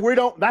 that's why we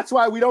don't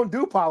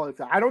do politics.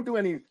 I don't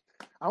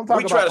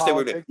talk about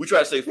politics. We try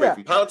to stay away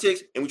from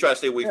politics, and we try to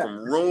stay away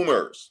from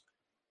rumors.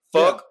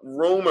 Fuck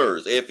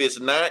rumors. If it's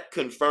not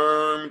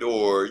confirmed,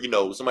 or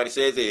somebody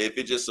says it, if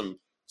it's just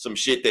some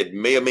shit that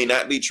may or may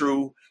not be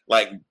true,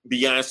 like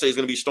Beyonce is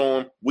gonna be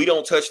stormed, we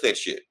don't touch that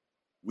shit.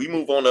 We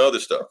move on to other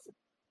stuff.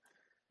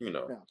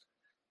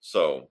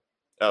 So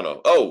I don't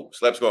know. Oh,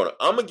 Slap's going.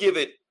 I'm gonna give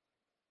it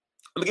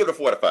a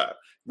 4 out of 5.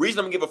 Reason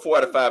I'm gonna give it a 4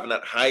 out of 5 and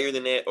not higher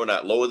than that or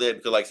not lower than that,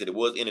 because like I said, it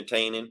was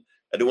entertaining.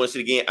 I do want to see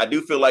it again. I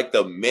do feel like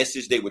the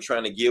message they were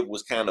trying to give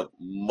was kind of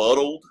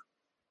muddled.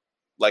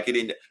 Like it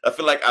didn't. I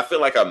feel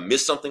like I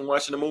missed something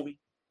watching the movie.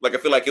 Like I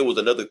feel like it was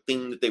another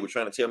thing that they were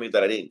trying to tell me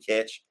that I didn't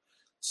catch.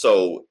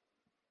 So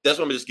that's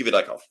why I'm gonna just give it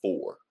like a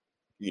 4.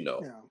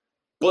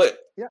 But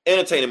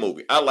entertaining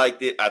movie. I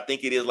liked it. I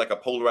think it is like a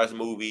polarizing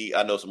movie.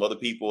 I know some other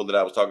people that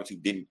I was talking to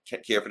didn't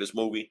care for this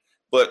movie.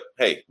 But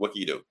hey, what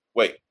can you do?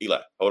 Wait, Eli,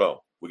 hold on.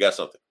 We got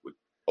something.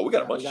 We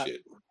got a bunch of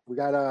shit. We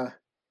got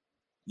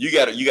You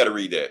got to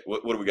read that.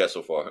 What do we got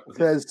so far?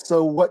 Because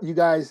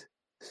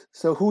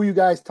who you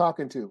guys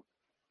talking to?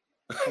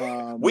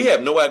 We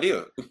have no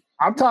idea.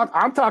 I'm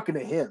talking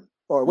to him.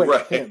 Or wait,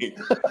 Right. him.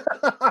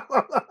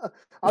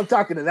 I'm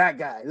talking to that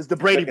guy. It's the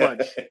Brady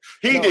Bunch.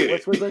 He did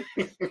it. what's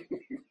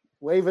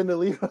waving the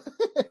leave.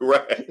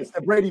 Right. It's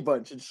the Brady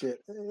Bunch and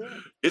shit.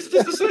 Is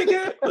this the same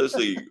guy? Let's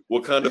see.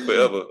 Wakanda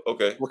Forever.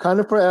 Okay.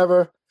 Wakanda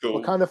Forever.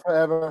 Cool. Wakanda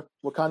Forever.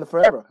 Wakanda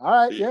Forever. All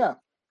right. Yeah.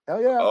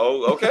 Hell yeah.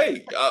 Oh,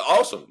 okay.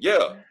 Awesome.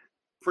 Yeah.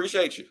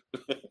 Appreciate you.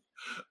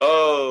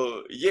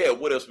 Yeah.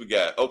 What else we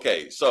got?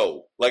 Okay.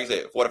 So, like I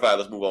said, 45.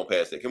 Let's move on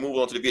past that. Can we move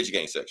on to the video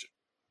game section?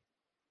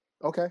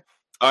 Okay.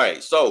 All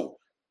right. So,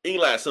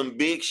 Eli, some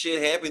big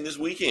shit happened this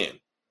weekend.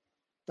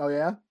 Oh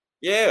yeah.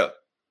 Yeah.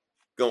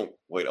 I'm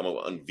gonna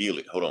unveil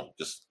it. Hold on.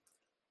 Just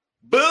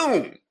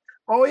boom.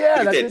 Oh yeah,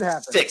 Look that at did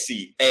happen.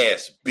 Sexy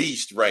ass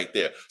beast right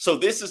there. So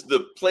this is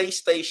the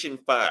PlayStation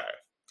 5.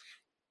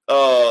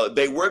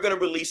 They were going to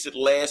release it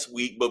last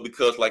week, but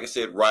because, like I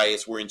said,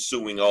 riots were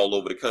ensuing all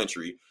over the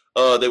country,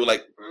 they were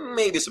like,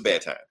 maybe it's a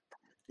bad time,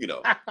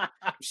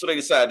 So they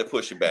decided to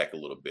push it back a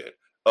little bit.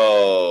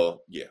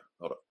 Yeah,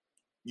 hold on.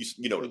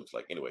 You know what it looks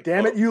like anyway.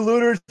 Damn it, you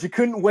looters! You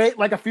couldn't wait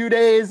like a few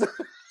days.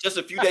 Just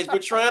a few days. We're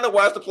trying to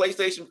watch the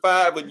PlayStation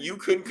 5, but you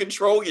couldn't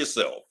control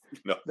yourself.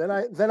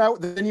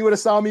 Then you would have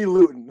saw me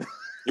looting.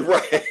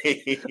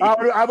 Right.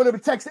 I would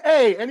have texted,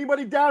 "Hey,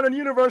 anybody down in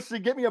University,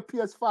 get me a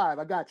PS5.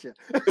 I got you."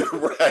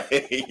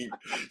 Right.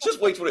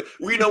 Just wait for it.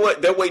 Well, you know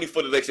what? They're waiting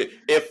for the next year.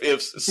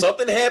 If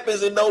something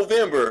happens in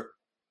November,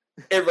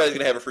 everybody's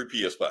gonna have a free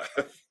PS5.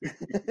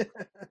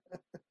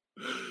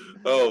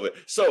 Oh, man.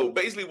 So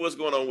basically, what's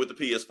going on with the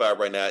PS5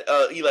 right now?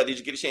 Eli, did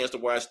you get a chance to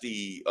watch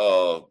the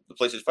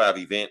PlayStation 5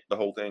 event, the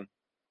whole thing?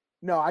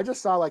 No, I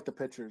just saw like the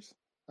pictures.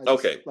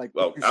 Okay.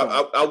 Well,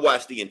 I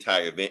watched the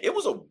entire event. It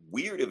was a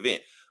weird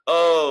event.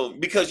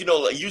 Because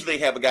usually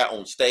they have a guy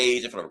on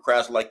stage in front of a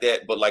crowd like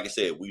that, but like I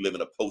said, we live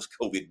in a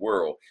post-COVID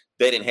world.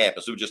 That didn't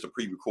happen. So it was just a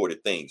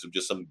pre-recorded thing. So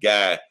just some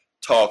guy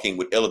talking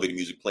with elevator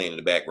music playing in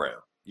the background.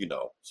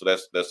 So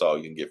that's all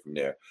you can get from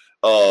there.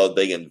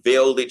 They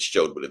unveiled it,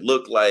 showed what it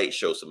looked like,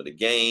 showed some of the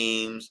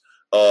games.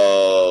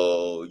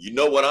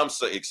 What I'm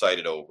so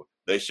excited over?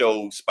 They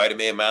showed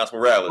Spider-Man Miles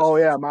Morales. Oh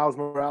yeah, Miles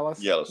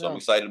Morales. Yeah, so I'm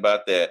excited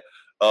about that.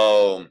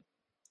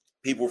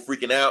 People were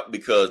freaking out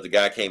because the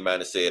guy came out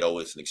and said, "Oh,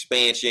 it's an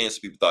expansion."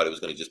 So people thought it was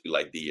going to just be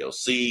like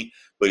DLC,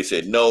 but he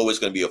said, "No, it's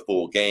going to be a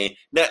full game."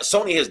 Now,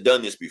 Sony has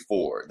done this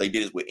before. They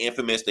did it with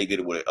Infamous. They did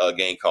it with a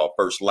game called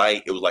First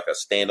Light. It was like a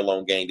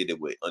standalone game. They did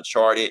it with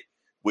Uncharted,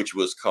 which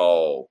was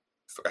called,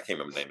 I can't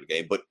remember the name of the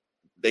game, but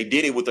they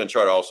did it with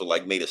Uncharted also,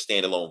 like made a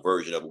standalone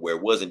version of it where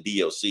it wasn't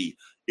DLC.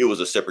 It was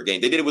a separate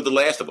game. They did it with The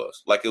Last of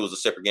Us, like it was a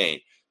separate game.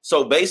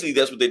 So basically,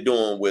 that's what they're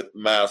doing with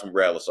Miles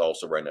Morales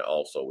also right now.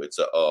 Also, it's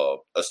a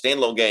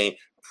standalone game.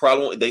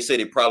 They said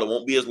it probably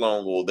won't be as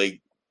long, or they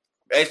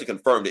actually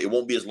confirmed it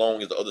won't be as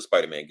long as the other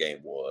Spider-Man game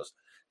was.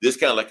 This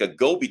kind of like a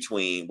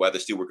go-between while they're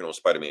still working on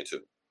Spider-Man 2.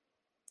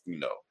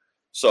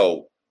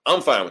 So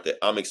I'm fine with that.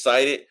 I'm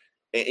excited.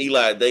 And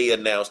Eli, they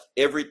announced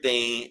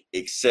everything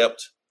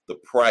except the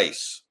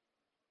price.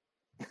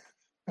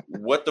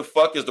 What the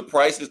fuck is the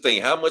price of this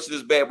thing? How much is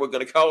this bad boy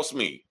going to cost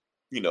me?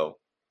 Yeah.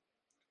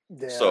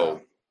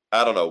 So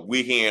I don't know.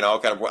 We're hearing all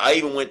kind of. I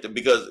even went to,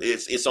 because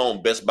it's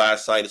on Best Buy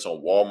site. It's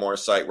on Walmart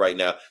site right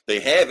now. They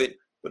have it,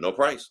 but no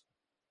price.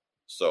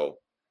 So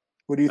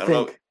what do you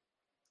think?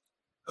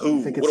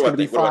 What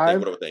do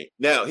I think?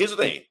 Now here's the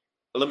thing.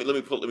 Let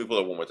me pull it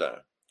one more time.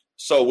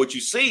 So what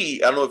you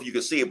see, I don't know if you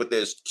can see it, but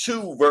there's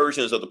two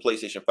versions of the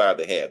PlayStation 5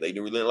 they have. They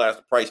didn't realize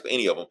the price for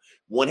any of them.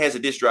 One has a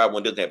disc drive,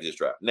 one doesn't have a disc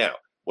drive. Now,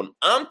 what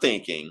I'm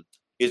thinking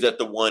is that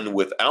the one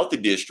without the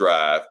disc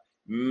drive,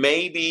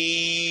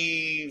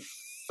 maybe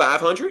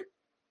 500.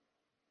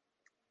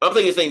 I'm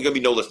thinking this thing's gonna be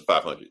no less than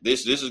 500.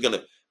 This is gonna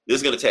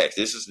tax.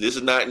 This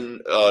is not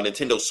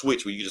Nintendo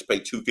Switch where you just pay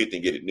 $250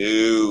 and get it.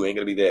 No, ain't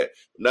gonna be that.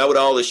 Not with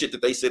all the shit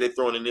that they said they're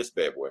throwing in this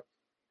bad boy.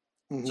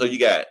 Mm-hmm. So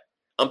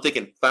I'm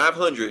thinking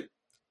 500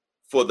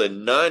 for the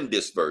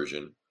non-disc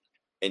version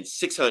and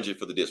 600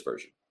 for the disc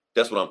version.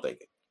 That's what I'm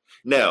thinking.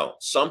 Now,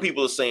 some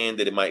people are saying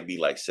that it might be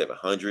like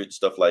 700,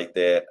 stuff like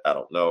that. I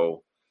don't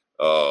know.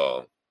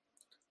 All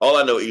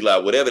I know, Eli,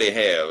 whatever they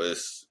have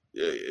is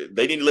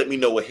they need to let me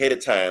know ahead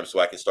of time so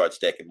I can start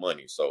stacking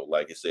money. So,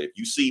 like I said, if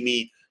you see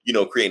me,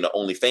 creating an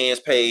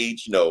OnlyFans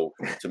page, to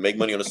make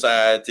money on the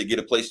side to get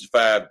a PlayStation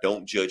 5,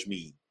 don't judge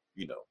me,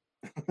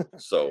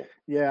 So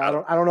yeah, I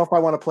don't know if I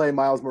want to play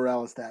Miles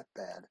Morales that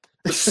bad.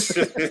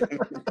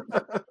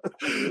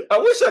 I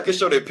wish I could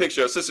show that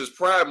picture. Since it's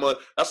Pride Month,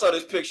 I saw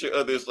this picture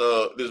of this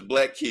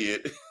black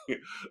kid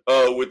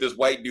with this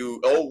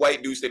old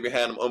white dude standing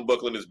behind him,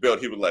 unbuckling his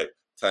belt. He was like,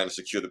 "Time to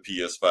secure the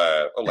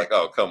PS5." I'm like,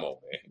 "Oh, come on,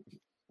 man."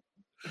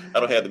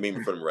 I don't have the meme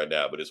in front of me right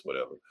now, but it's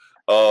whatever.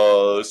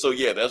 So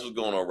yeah, that's what's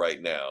going on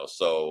right now.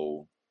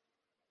 So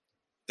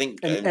think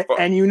and it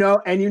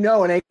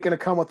ain't gonna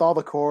come with all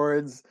the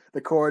cords.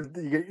 The cord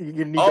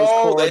you need those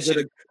cords.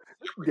 You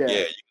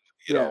get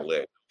all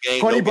that.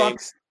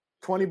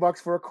 $20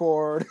 for a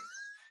cord.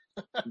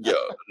 Yeah,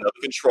 another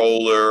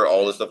controller,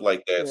 all this stuff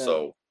like that. Yeah.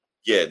 So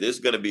yeah, this is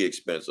gonna be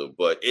expensive,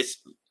 but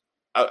it's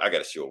I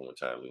gotta show it one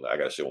time. I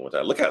gotta show it one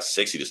time. Look how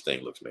sexy this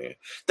thing looks, man.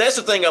 That's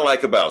the thing I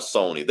like about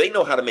Sony. They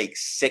know how to make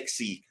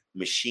sexy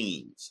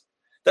machines.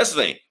 That's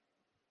the thing.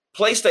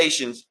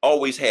 PlayStations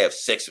always have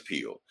sex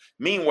appeal.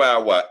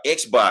 Meanwhile, while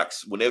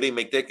Xbox, whenever they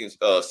make their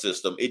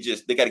system,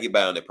 they got to get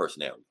by on their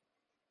personality.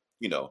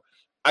 You know,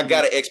 I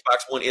got an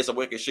Xbox One S.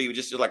 I can show you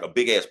just like a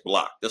big ass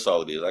block. That's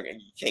all it is.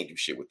 You can't do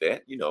shit with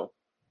that. You know,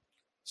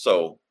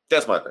 so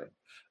that's my thing.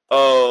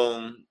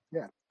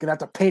 Yeah, gonna have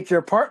to paint your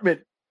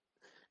apartment.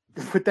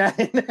 Put that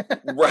in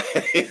there. Right.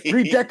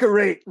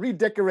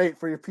 redecorate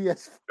for your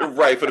PS5.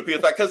 Right, for the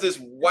PS5, because it's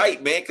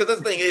white, man. Because that's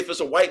the thing, if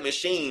it's a white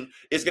machine,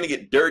 it's gonna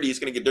get dirty. It's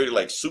gonna get dirty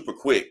like super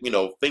quick. You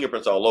know,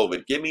 fingerprints all over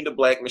it. Give me the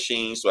black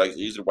machine so I can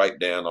easily wipe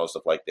down all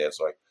stuff like that.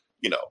 So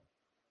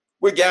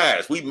we're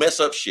guys. We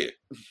mess up shit.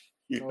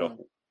 You know.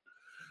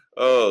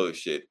 Oh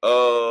shit.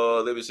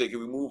 Let me see. Can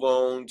we move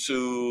on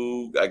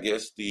to, I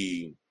guess,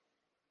 the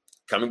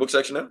comic book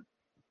section now?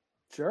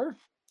 Sure.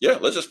 Yeah,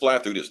 let's just fly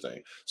through this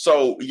thing.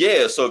 So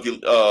if you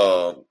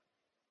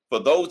for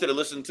those that are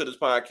listening to this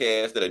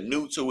podcast that are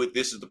new to it,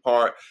 this is the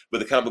part where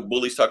the comic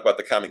bullies talk about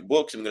the comic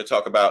books. And we're going to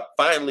talk about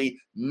finally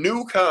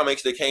new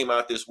comics that came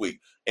out this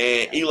week.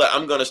 And Eli,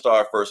 I'm going to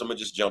start first. I'm going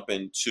to just jump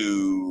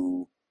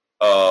into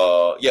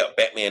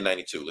Batman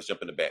 92. Let's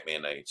jump into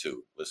Batman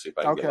 92. Let's see if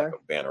I can get like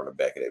a banner on the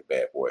back of that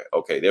bad boy.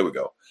 Okay, there we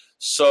go.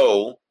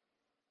 So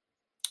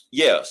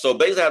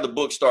basically how the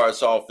book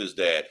starts off is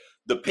that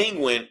the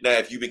Penguin, now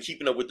if you've been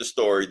keeping up with the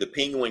story, the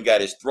Penguin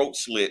got his throat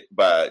slit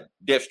by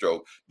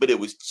Deathstroke, but it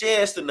was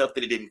just enough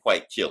that it didn't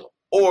quite kill him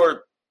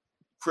or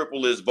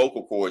cripple his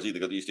vocal cords either,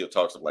 because he still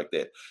talks stuff like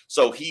that.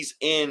 So he's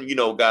in,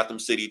 Gotham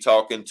City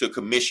talking to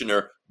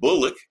Commissioner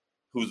Bullock,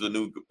 who's the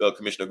new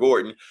Commissioner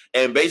Gordon.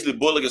 And basically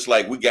Bullock is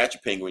like, we got you,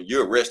 Penguin.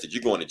 You're arrested.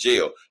 You're going to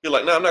jail. He's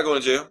like, no, I'm not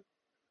going to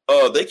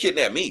jail. They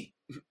kidnapped me.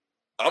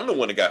 I'm the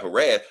one that got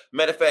harassed.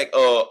 Matter of fact,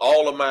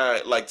 all of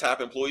my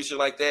top employees, shit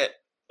like that,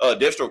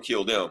 Deathstroke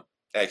killed them.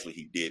 Actually,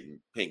 he didn't.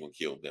 Penguin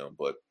killed them,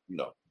 but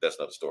that's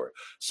not a story.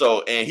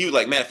 So, and he was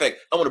like, matter of fact,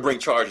 I want to bring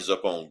charges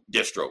up on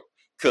Deathstroke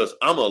because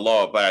I'm a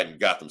law-abiding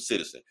Gotham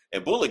citizen.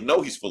 And Bullock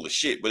know he's full of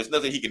shit, but there's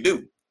nothing he can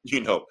do,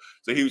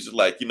 So he was just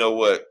like, you know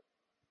what?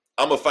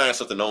 I'm going to find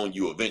something on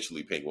you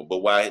eventually, Penguin. But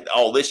while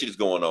all this shit is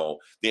going on,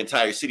 the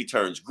entire city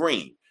turns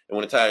green. And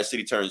when the entire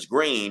city turns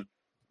green,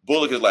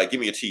 Bullock is like,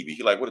 give me a TV.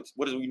 He's like, what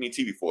do we need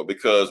TV for?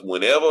 Because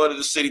whenever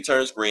the city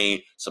turns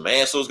green, some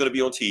asshole's going to be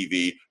on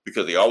TV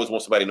because they always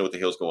want somebody to know what the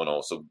hell's going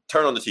on. So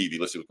turn on the TV.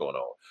 Let's see what's going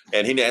on.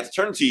 And he had to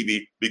turn the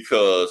TV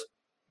because,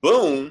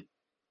 boom,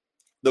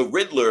 the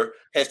Riddler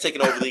has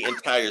taken over the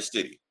entire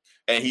city.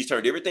 And he's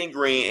turned everything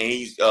green, and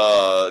he's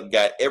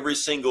got every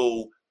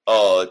single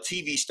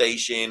TV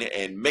station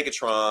and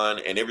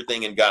Megatron and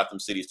everything in Gotham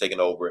City is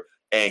taken over.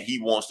 And he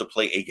wants to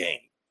play a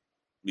game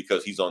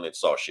because he's on that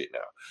saw shit now.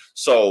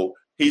 So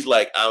he's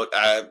like,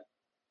 I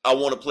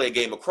want to play a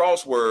game of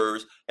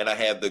crosswords, and I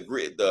have the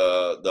grid,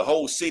 the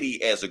whole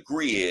city as a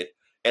grid,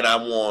 and I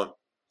want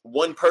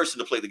one person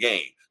to play the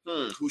game.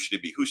 Who should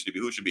it be? Who should it be?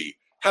 Who should it be?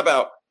 How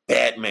about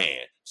Batman?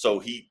 So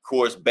of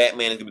course,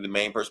 Batman is gonna be the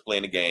main person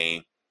playing the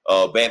game.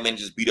 Batman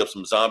just beat up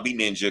some zombie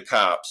ninja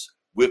cops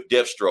with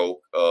Deathstroke.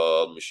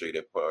 Let me show you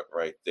that part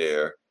right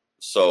there.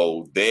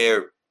 So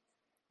they're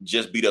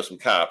just beat up some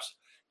cops.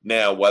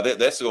 Now, while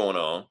that's going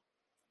on,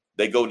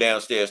 they go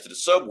downstairs to the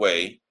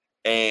subway.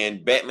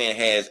 And Batman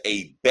has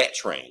a bat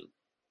train.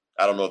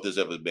 I don't know if there's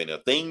ever been a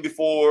thing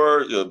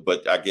before,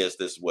 but I guess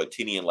that's what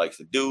Tinian likes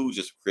to do,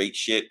 just create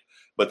shit.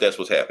 But that's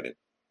what's happening.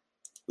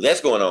 That's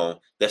going on.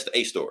 That's the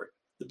A story.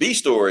 The B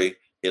story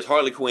is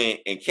Harley Quinn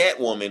and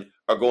Catwoman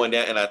are going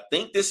down, and I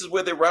think this is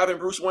where they're robbing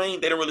Bruce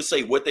Wayne. They don't really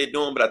say what they're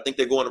doing, but I think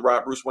they're going to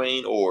rob Bruce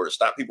Wayne or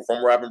stop people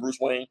from robbing Bruce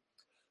Wayne.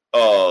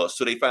 So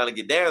they finally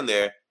get down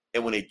there,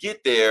 and when they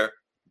get there,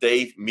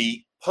 they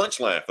meet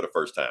Punchline for the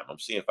first time. I'm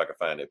seeing if I can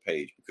find that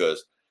page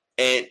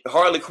and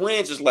Harley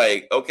Quinn's just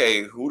like,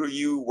 okay, who are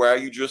you? Why are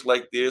you dressed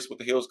like this? What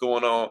the hell's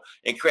going on?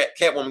 And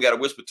Catwoman got to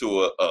whisper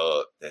to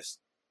her, that's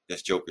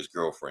Joker's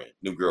girlfriend,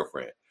 new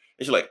girlfriend.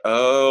 And she's like,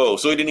 oh,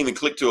 so it didn't even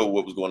click to her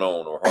what was going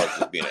on, or Harley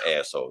just being an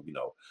asshole.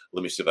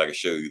 Let me see if I can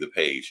show you the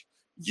page.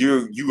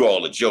 You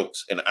all are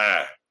jokes, and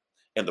I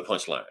am the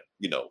punchline.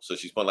 So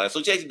she's punchline.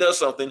 So she actually does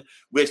something.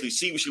 We actually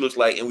see what she looks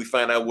like, and we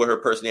find out what her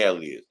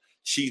personality is.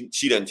 She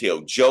doesn't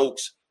tell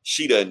jokes.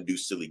 She doesn't do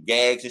silly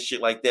gags and shit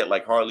like that,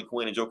 like Harley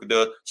Quinn and Joker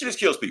does. She just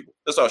kills people.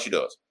 That's all she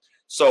does.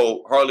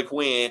 So Harley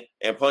Quinn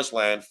and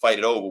Punchline fight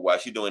it over while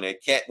she's doing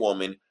that.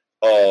 Catwoman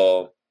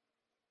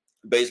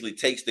basically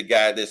takes the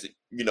guy that's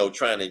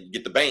trying to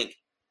get the bank,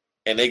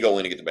 and they go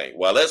in to get the bank.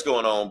 While that's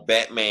going on,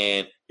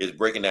 Batman is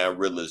breaking down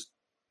Riddler's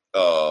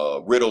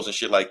riddles and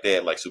shit like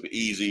that, like super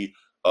easy.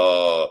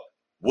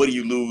 What do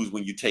you lose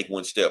when you take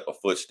one step, a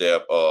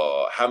footstep?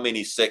 How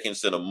many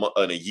seconds in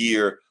a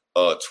year?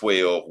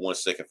 12, 1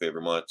 second for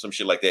every month, some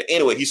shit like that.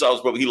 Anyway, he solves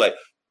the problem. He like,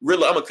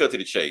 Riddler, I'm gonna cut to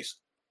the chase.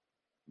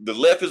 The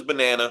left is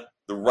banana,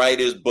 the right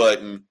is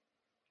button.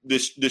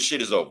 This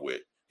shit is over with.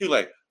 He's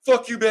like,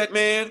 fuck you,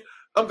 Batman.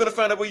 I'm gonna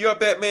find out where you're,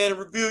 Batman, and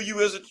reveal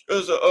you as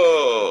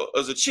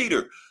a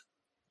cheater.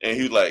 And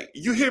he's like,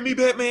 "You hear me,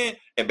 Batman?"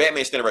 And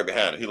Batman's standing right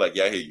behind him. He's like,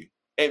 "Yeah, I hear you."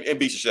 And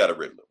beats the shit out of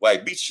Riddler. While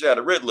he beats the shit out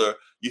of Riddler,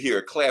 you hear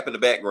a clap in the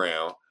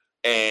background,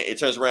 and it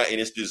turns around and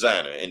it's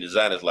Designer. And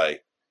Designer's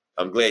like,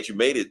 "I'm glad you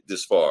made it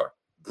this far,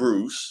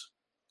 Bruce,"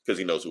 because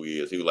he knows who he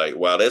is. He was like,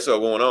 "Wow, that's all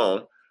going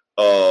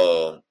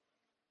on.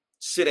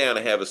 Sit down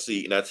and have a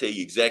seat, and I'll tell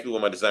you exactly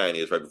what my design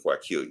is right before I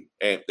kill you."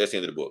 And that's the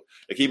end of the book.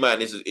 Now, keep in mind,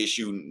 this is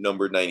issue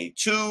number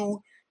 92.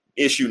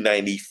 Issue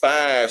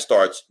 95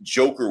 starts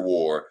Joker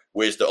War,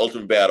 where it's the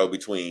ultimate battle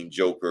between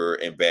Joker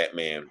and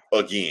Batman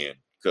again,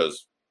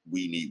 because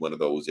we need one of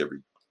those every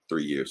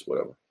 3 years,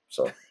 whatever.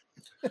 So,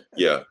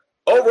 yeah.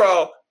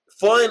 Overall,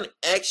 fun,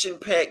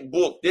 action-packed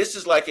book. This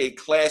is like a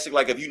classic.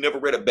 Like, if you never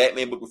read a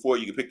Batman book before,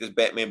 you can pick this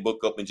Batman book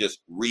up and just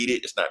read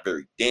it. It's not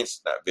very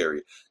dense, not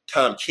very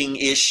Tom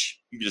King-ish.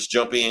 You can just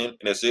jump in, and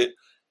that's it.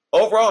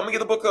 Overall, I'm going to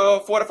give the book a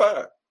 4 out of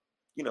 5.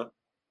 You know,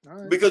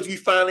 right. Because we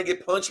finally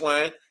get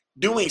Punchline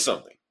doing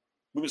something.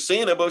 We were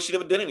seeing her, but she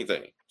never did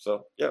anything.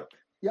 So, yeah.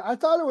 Yeah, I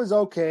thought it was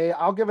okay.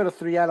 I'll give it a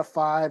 3 out of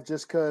 5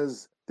 just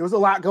because there was a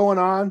lot going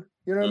on.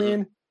 You know what I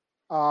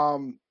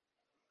mean?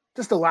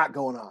 Just a lot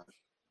going on.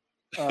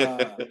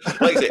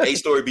 Like I said, A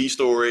story, B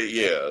story.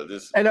 Yeah.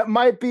 And it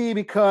might be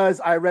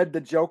because I read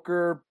the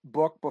Joker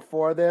book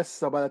before this.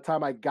 So by the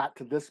time I got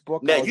to this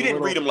book. Now, you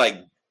didn't read them like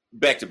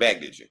back to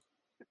back, did you?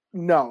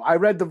 No, I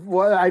read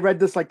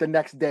this like the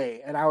next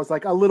day, and I was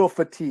like a little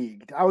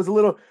fatigued.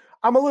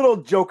 I'm a little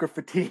Joker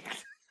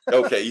fatigued.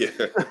 Okay, yeah.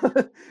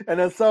 And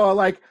then so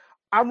like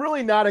I'm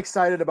really not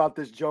excited about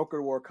this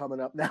Joker War coming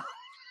up now.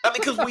 I mean,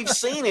 because we've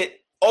seen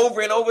it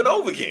over and over and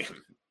over again.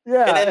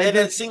 Yeah, and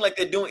it seems like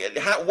they're doing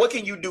it. What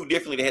can you do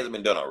differently that hasn't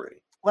been done already?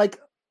 Like,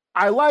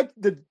 I liked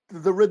the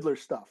Riddler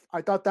stuff.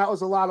 I thought that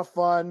was a lot of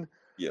fun.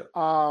 Yeah.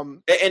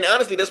 And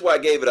honestly, that's why I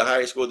gave it a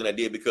higher score than I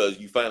did, because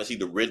you finally see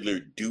the Riddler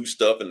do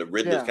stuff, and the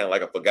Riddler's kind of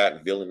like a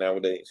forgotten villain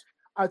nowadays.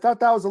 I thought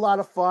that was a lot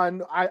of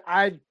fun.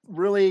 I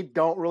really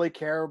don't really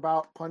care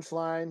about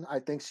Punchline. I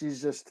think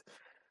she's just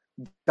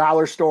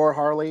dollar store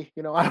Harley,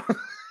 you know.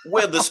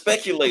 Well, the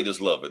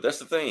speculators love it. That's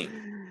the thing.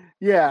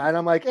 Yeah, and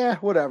I'm like,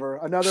 whatever.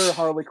 Another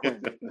Harley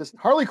Quinn. Just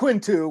Harley Quinn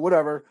 2,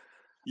 whatever.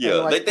 Yeah,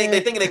 like,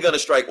 they think they're gonna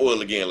strike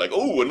oil again. Like,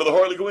 oh, another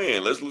Harley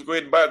Quinn. Let's go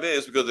ahead and buy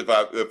this, because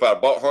if I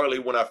bought Harley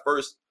when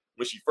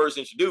she first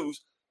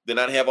introduced, then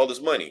I'd have all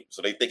this money.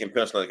 So they thinking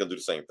Punchline's gonna do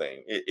the same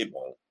thing. It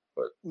won't,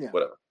 but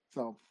whatever.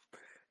 So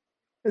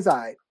it's all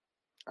right.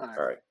 All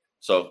right.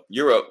 So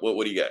you're up.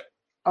 What do you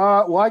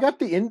got? Well, I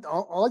got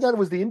all I got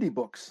was the indie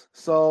books.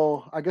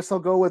 So I guess I'll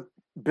go with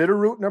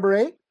Bitterroot number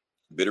 8.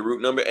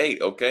 Bitterroot number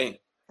 8. Okay.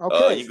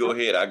 You go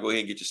ahead. I'll go ahead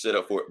and get you set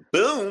up for it.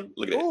 Boom.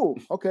 Look at that. Oh,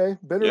 okay.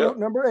 Bitterroot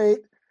number 8.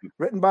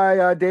 Written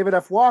by David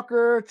F.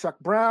 Walker, Chuck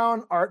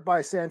Brown, art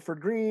by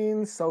Sanford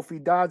Green, Sophie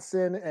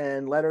Dodson,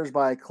 and letters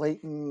by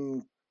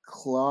Clayton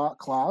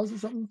Klaus or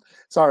something.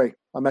 Sorry,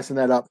 I'm messing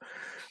that up.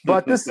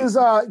 But this is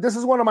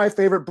one of my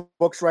favorite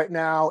books right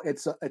now.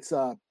 It's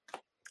a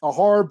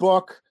horror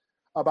book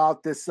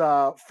about this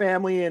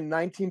family in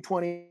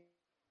 1920s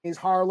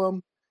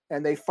Harlem,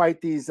 and they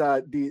fight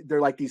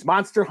they're like these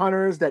monster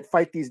hunters that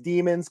fight these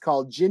demons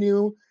called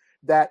Jinnu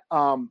that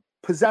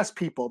possess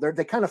people.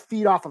 They kind of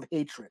feed off of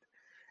hatred,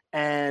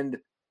 and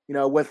you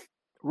know, with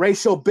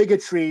racial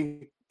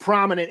bigotry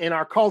prominent in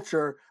our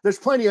culture, there's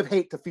plenty of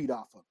hate to feed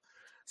off of.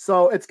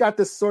 So it's got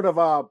this sort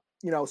of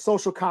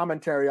social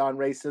commentary on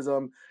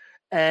racism.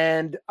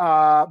 And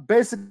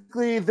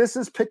basically this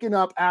is picking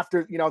up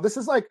after, this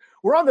is like,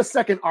 we're on the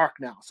second arc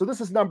now. So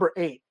this is number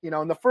 8,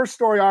 in the first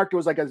story arc, there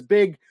was like this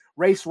big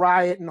race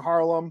riot in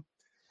Harlem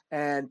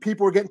and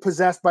people were getting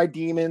possessed by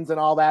demons and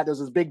all that. There's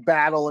this big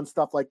battle and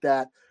stuff like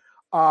that.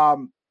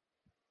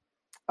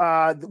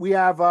 We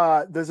have,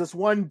 there's this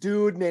one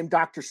dude named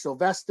Dr.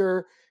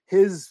 Sylvester.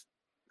 His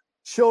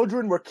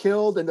children were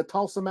killed in the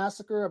Tulsa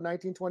massacre of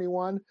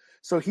 1921.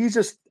 So he's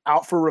just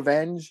out for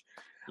revenge.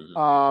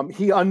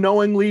 He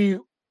unknowingly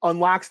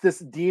unlocks this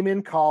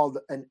demon called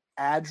an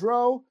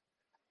Adro,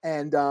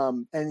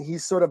 and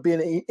he's sort of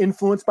being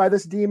influenced by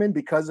this demon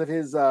because of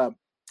his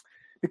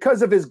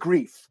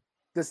grief.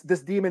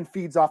 This demon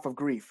feeds off of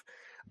grief.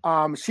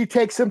 She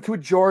takes him to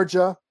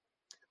Georgia,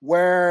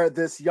 where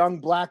this young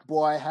black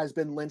boy has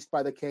been lynched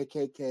by the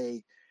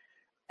KKK,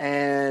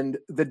 and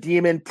the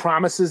demon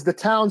promises the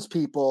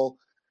townspeople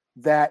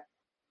that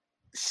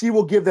she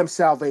will give them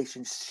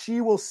salvation.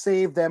 She will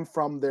save them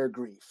from their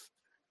grief.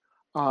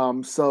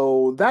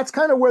 So that's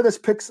kind of where this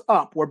picks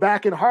up. We're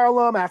back in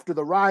Harlem after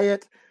the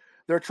riot.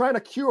 They're trying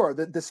to cure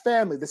this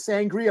family, the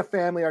Sangria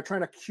family are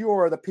trying to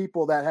cure the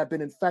people that have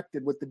been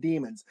infected with the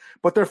demons.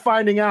 But they're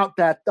finding out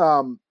that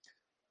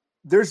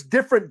there's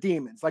different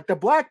demons. Like the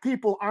black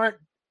people aren't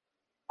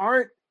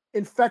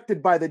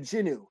infected by the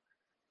Jinnu.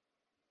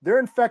 They're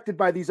infected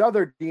by these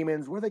other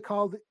demons. What are they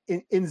called?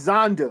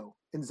 Inzandu,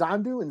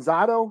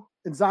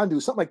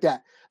 something like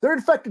that. They're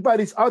infected by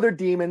these other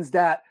demons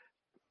that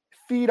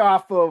feed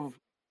off of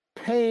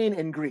pain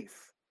and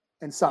grief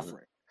and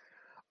suffering.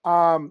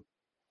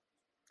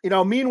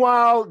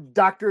 Meanwhile,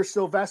 Dr.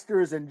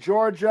 Sylvester is in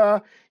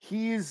Georgia.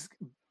 He's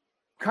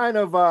kind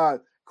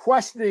of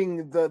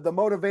questioning the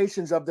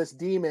motivations of this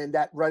demon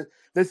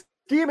this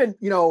demon,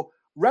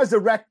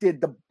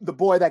 resurrected the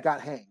boy that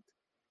got hanged.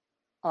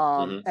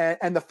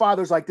 And the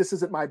father's like, this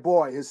isn't my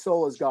boy. His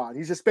soul is gone.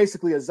 He's just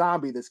basically a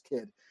zombie, this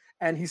kid.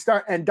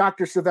 And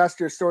Dr.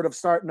 Sylvester is sort of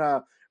starting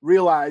to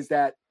realize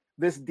that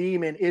this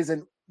demon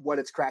isn't what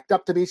it's cracked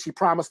up to be. She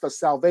promised us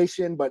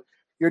salvation, but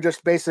you're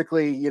just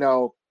basically,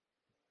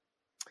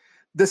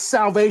 this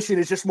salvation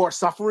is just more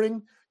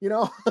suffering,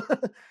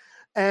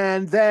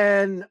 And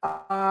then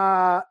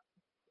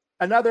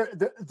another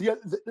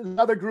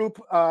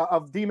group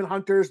of demon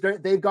hunters,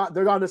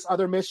 they're on this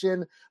other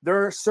mission.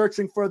 They're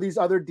searching for these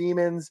other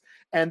demons,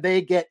 and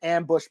they get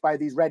ambushed by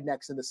these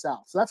rednecks in the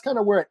south. So that's kind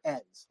of where it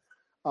ends.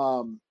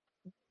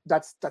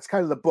 That's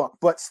kind of the book,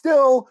 but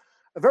still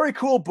a very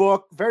cool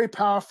book, very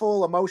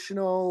powerful,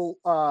 emotional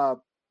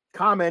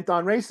comment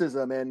on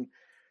racism and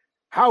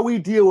how we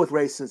deal with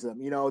racism.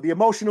 The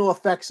emotional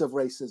effects of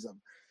racism.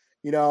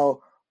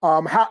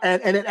 How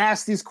and it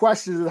asks these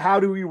questions of how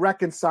do we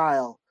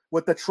reconcile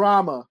with the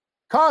trauma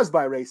caused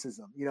by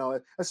racism,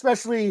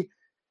 especially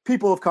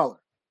people of color,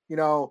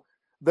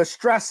 the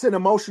stress and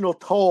emotional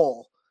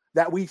toll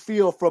that we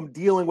feel from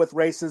dealing with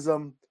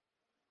racism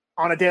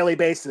on a daily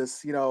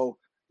basis. No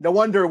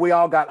wonder we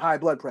all got high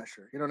blood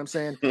pressure. You know what I'm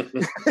saying?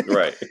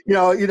 Right.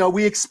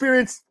 We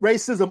experience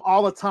racism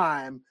all the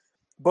time,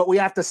 but we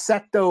have to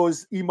set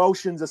those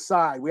emotions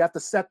aside. We have to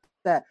set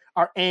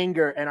our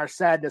anger and our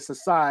sadness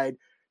aside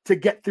to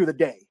get through the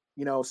day,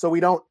 so we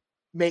don't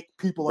make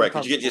people right,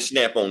 because you get just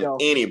snap on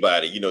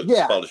anybody,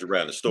 just follows you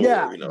around the store.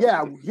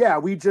 Yeah.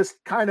 We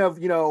just kind of,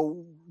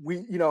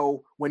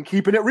 when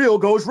keeping it real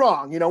goes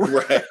wrong,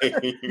 right.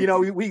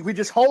 we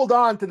just hold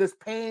on to this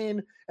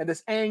pain and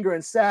this anger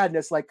and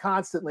sadness like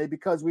constantly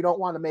because we don't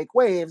want to make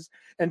waves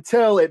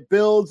until it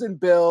builds and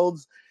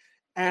builds,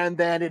 and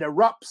then it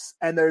erupts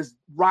and there's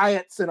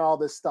riots and all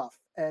this stuff.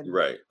 And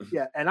right.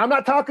 Yeah. And I'm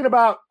talking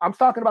about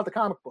the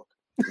comic book.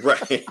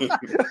 Right.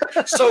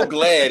 So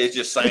glad it's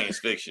just science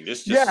fiction.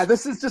 This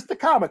is just the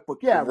comic book.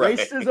 Yeah. Right.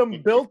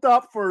 Racism built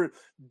up for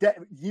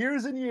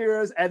years and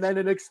years, and then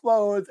it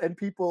explodes and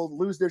people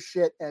lose their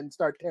shit and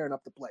start tearing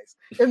up the place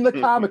in the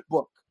comic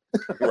book.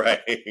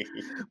 Right.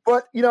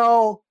 But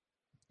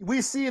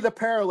we see the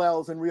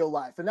parallels in real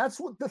life. And that's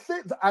what the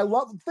thing I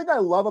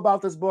love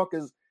about this book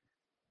is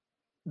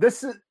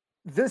this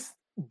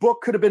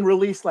book could have been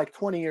released like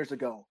 20 years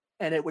ago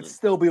and it would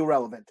still be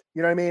relevant.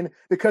 You know what I mean?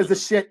 Because the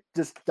shit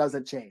just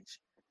doesn't change.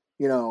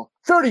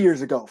 30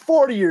 years ago,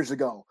 40 years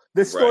ago,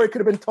 this story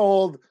could have been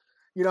told,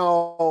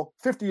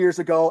 50 years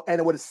ago, and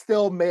it would have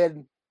still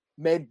made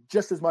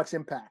just as much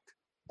impact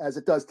as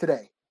it does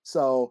today.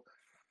 So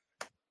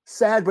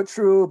sad but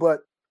true.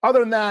 But other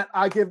than that,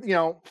 I'll give it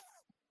a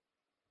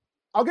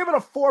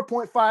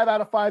 4.5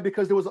 out of 5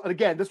 because there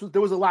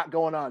was a lot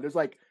going on. There's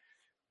like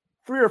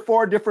 3 or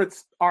 4 different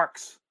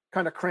arcs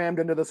kind of crammed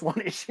into this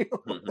one issue.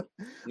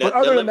 But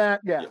other than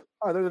that,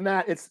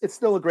 it's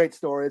still a great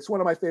story. It's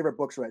one of my favorite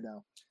books right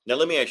now. Now,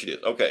 let me ask you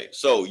this. Okay,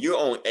 so you're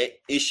on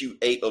issue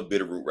 8 of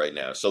Bitterroot right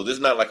now. So this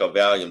is not like a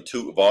volume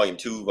 2, volume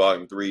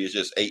 3. It's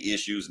just 8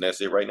 issues and that's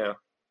it right now?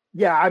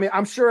 Yeah, I mean,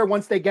 I'm sure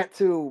once they get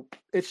to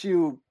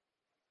issue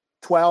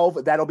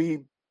 12, that'll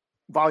be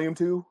volume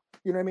 2.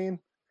 You know what I mean?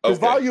 Because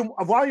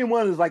volume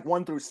 1 is like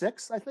 1 through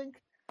 6, I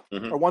think,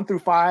 or 1 through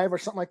 5 or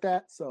something like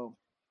that. So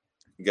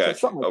gotcha.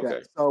 Something like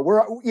that.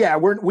 So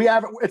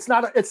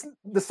it's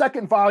the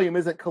second volume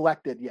isn't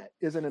collected yet,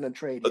 isn't in a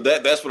trade.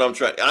 That's what I'm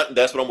trying.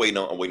 That's what I'm waiting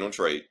on. I'm waiting on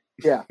trade.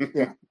 Yeah.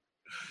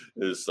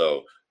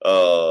 So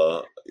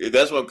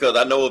that's what, because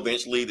I know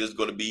eventually there's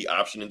going to be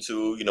option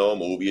into a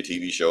movie, a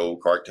TV show,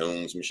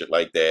 cartoons, some shit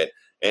like that.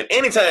 And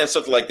anytime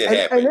something like that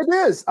happens, and it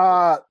is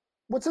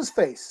what's his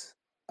face?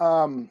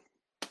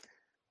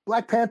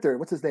 Black Panther.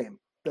 What's his name?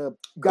 The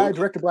guy who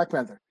directed Black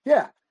Panther.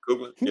 Yeah.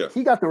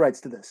 He got the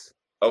rights to this.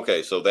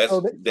 Okay, so that's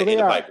in the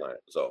pipeline.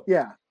 So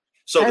yeah.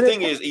 So the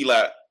thing is,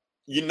 Eli,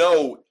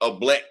 a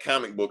black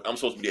comic book, I'm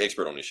supposed to be the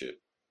expert on this shit.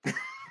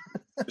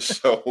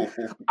 So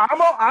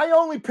I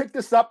only picked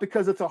this up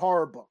because it's a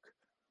horror book.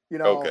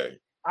 Okay.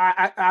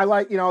 I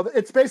like,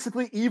 it's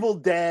basically Evil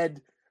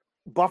Dead,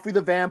 Buffy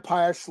the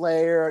Vampire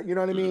Slayer, you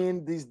know what I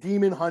mean? These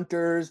demon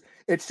hunters.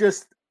 It's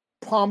just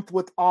pumped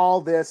with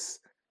all this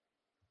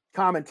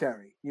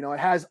commentary. It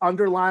has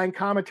underlying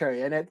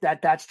commentary, and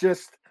that's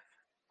just,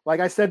 like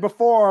I said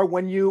before,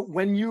 when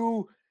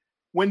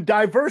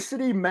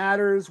diversity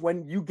matters,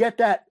 when you get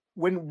that,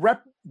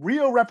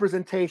 real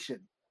representation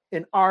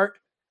in art,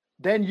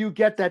 then you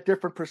get that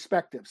different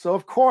perspective. So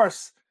of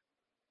course,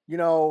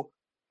 a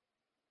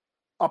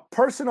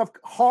person of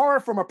horror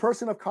from a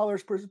person of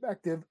color's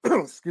perspective,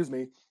 excuse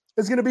me,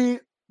 is going to be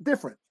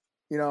different.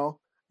 You're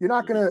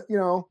not going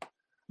to,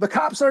 the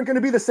cops aren't going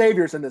to be the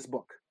saviors in this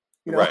book.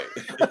 Right.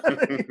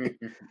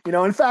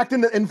 In fact,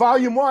 in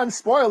volume 1,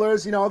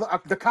 spoilers,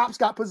 the cops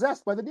got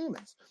possessed by the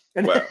demons,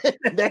 and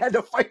they had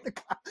to fight the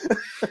cops.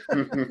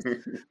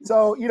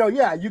 So,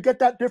 you get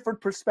that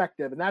different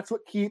perspective, and that's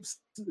what keeps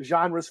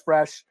genres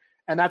fresh.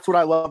 And that's what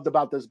I loved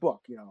about this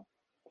book,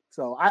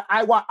 So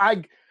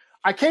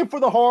I came for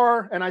the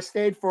horror and I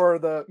stayed for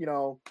the, you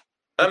know.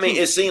 I mean,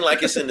 it seemed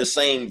like it's in the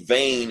same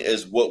vein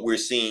as what we're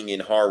seeing in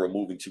horror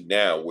moving to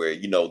now, where,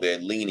 you know, they're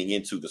leaning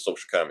into the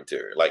social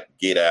commentary, like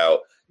Get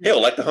Out,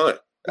 hell, like The Hunt.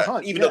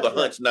 Even though The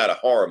Hunt's not a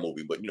horror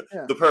movie, but, you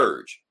know, The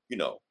Purge, you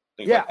know.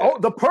 Yeah.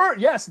 Like The Purge.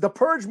 Yes. The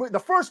Purge. The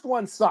first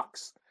one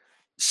sucks.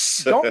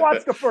 Don't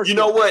watch the first You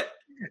know what?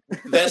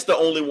 That's the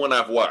only one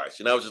I've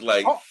watched. And I was just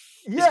like,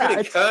 it's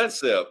good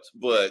concept,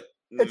 but.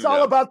 It's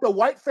all about the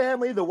white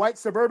family, the white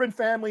suburban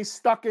family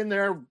stuck in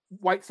their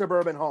white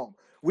suburban home.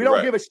 We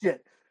don't give a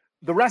shit.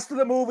 The rest of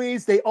the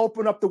movies, they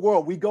open up the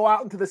world. We go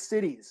out into the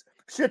cities.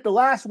 Shit, the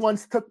last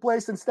ones took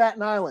place in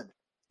Staten Island.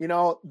 You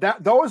know,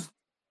 that's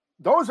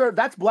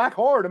black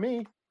horror to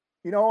me.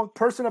 You know,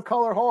 person of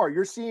color horror.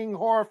 You're seeing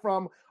horror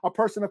from a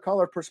person of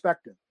color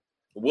perspective.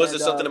 Was it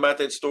something about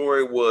that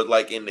story was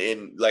like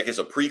in like it's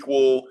a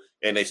prequel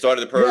and they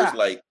started the Purge,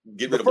 like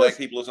get rid of black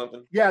people or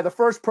something? Yeah, the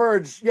first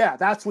Purge. Yeah,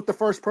 that's what the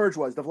first Purge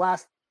was. The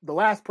last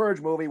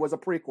Purge movie was a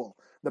prequel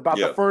about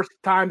the first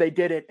time they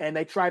did it, and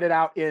they tried it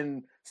out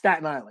in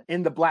Staten Island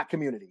in the black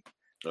community.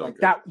 Okay. Like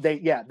that,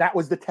 that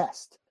was the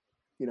test.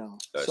 You know.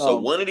 So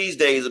one of these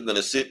days, I'm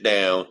gonna sit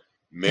down,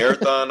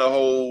 marathon the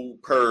whole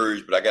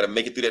Purge, but I got to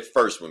make it through that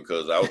first one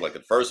because I was like,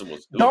 the first one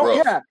was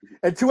rough. Yeah.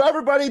 And to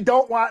everybody,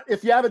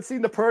 if you haven't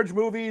seen the Purge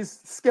movies,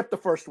 skip the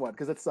first one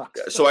because it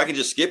sucks. So I can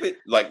just skip it?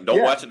 Like,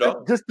 don't watch it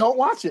all? Just don't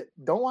watch it.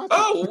 Don't watch it.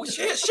 Oh,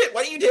 shit.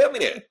 Why didn't you tell me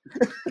that?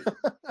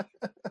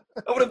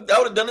 I would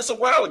have done this a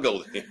while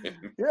ago.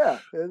 Yeah.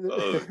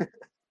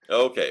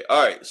 Okay.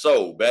 All right.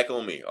 So back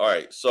on me. All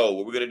right. So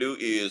what we're going to do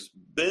is,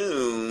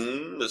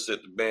 boom, let's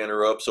set the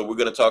banner up. So we're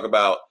going to talk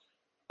about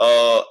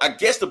I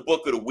guess the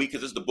book of the week, because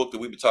this is the book that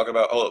we've been talking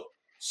about. Oh,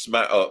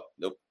 smile,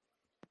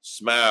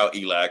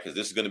 Eli, because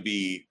this is going to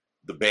be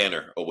the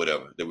banner or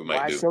whatever that we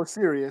might do. So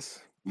serious.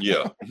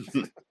 Yeah.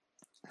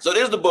 So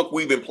there's the book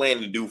we've been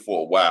planning to do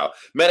for a while.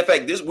 Matter of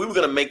fact, we were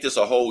going to make this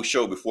a whole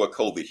show before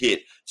COVID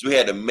hit, so we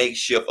had to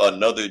makeshift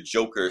another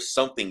Joker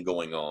something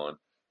going on.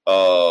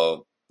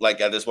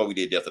 That's why we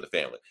did Death of the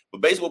Family.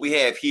 But basically, what we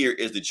have here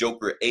is the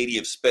Joker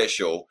 80th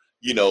special.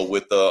 You know,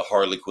 with the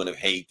Harley Quinn of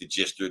hate, the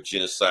Jester of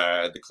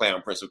genocide, the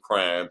Clown Prince of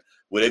crime,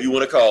 whatever you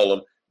want to call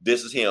him.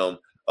 This is him.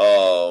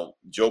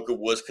 Joker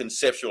was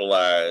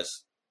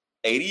conceptualized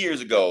 80 years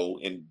ago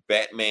in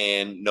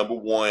Batman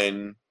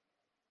 #1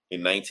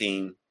 in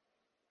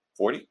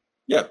 1940.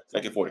 Yeah,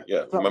 1940.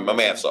 Yeah, my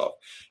math's off.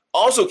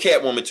 Also,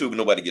 Catwoman too, but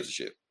nobody gives a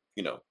shit.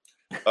 You know.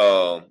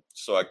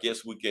 So I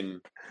guess we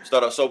can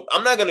start off. So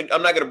I'm not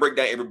gonna break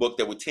down every book.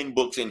 There were 10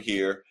 books in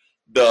here.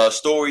 The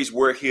stories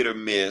were hit or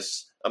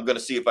miss. I'm going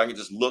to see if I can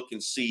just look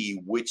and see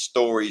which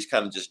stories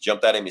kind of just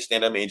jumped out at me,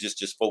 stand at me, and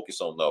just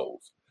focus on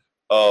those.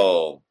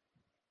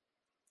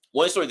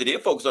 One story that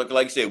did focus on,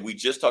 like I said, we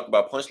just talked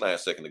about Punchline a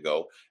second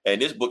ago,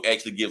 and this book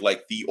actually gives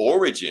like the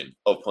origin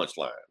of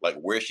Punchline, like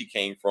where she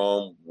came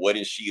from, what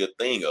is she a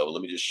thing of?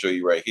 Let me just show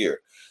you right here.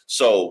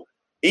 So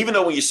even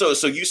though when you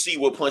you see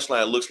what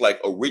Punchline looks like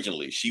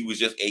originally, she was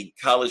just a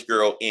college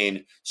girl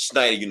in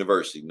Snyder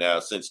University.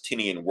 Now, since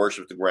Tinian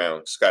worships the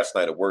ground, Scott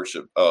Snyder walks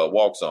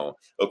on.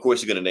 Of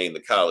course, you're going to name the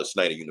college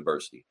Snyder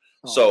University.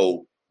 Oh.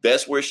 So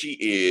that's where she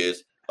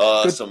is.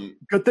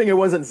 Good thing it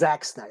wasn't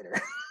Zack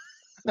Snyder.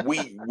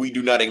 we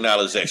do not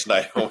acknowledge Zack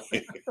Snyder.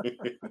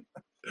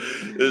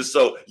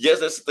 So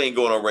yes, that's the thing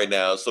going on right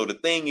now. So the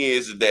thing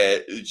is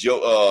that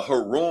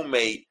her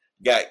roommate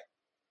got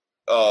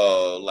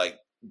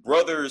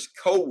brothers,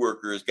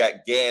 co-workers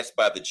got gassed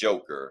by the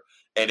Joker,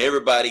 and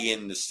everybody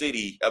in the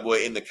city,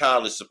 in the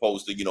college, is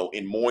supposed to,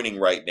 in mourning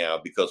right now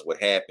because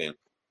what happened.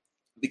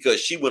 Because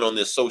she went on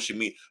this social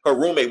media, her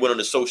roommate went on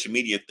the social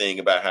media thing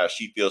about how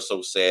she feels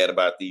so sad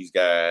about these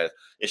guys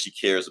and she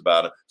cares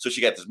about them. So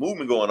she got this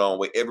movement going on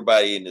where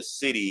everybody in the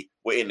city,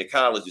 in the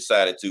college,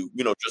 decided to,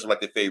 dress up like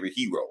their favorite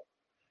hero.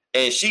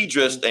 And she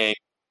dressed, and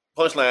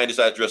Punchline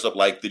decided to dress up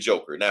like the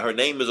Joker. Now her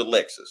name is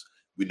Alexis.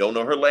 We don't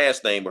know her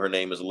last name, but her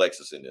name is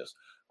Alexis in this.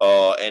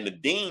 And the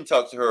dean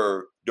talked to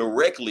her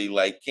directly,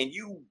 like, can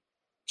you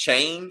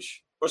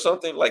change or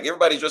something? Like,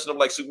 everybody's dressing up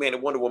like Superman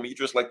and Wonder Woman. You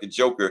dress like the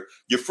Joker.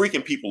 You're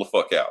freaking people the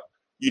fuck out,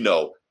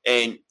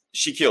 and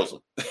she kills him,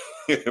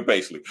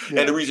 basically.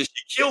 Yeah. And the reason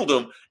she killed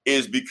him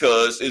is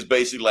because it's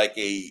basically like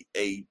a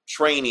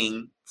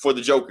training for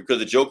the Joker, because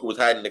the Joker was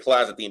hiding in the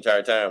closet the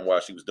entire time while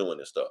she was doing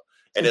this stuff.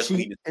 And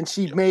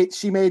she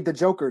made the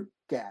Joker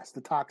gas,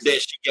 the toxin.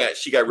 That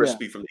she got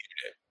recipe from the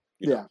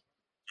internet.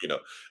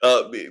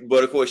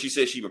 But of course she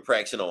said she was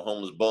practicing on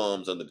homeless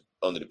bums under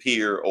the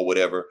pier or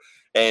whatever,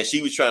 and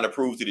she was trying to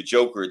prove to the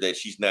Joker that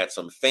she's not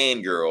some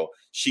fangirl.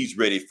 She's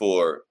ready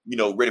for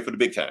the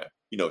big time.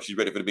 She's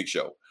ready for the big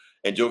show.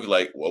 And Joker's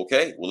like, well,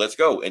 okay, well, let's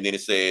go. And then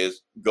it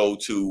says go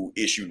to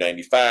issue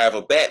 95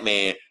 of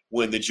Batman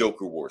when the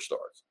Joker War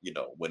starts.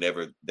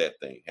 Whenever that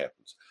thing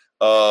happens.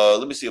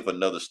 Let me see if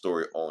another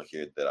story on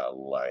here that I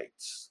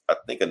liked. I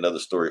think another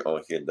story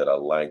on here that I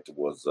liked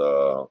was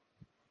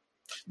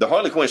the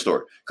Harley Quinn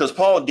story, because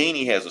Paul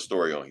Dini has a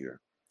story on here.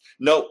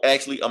 No,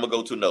 actually, I'm gonna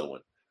go to another one.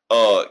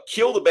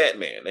 Kill the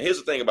Batman. Now, here's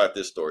the thing about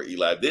this story,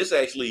 Eli. This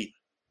actually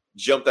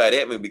jumped out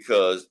at me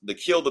because the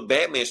Kill the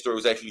Batman story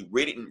was actually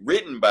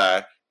written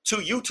by 2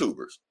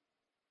 YouTubers.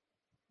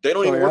 They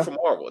don't even work for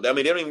Marvel. I mean,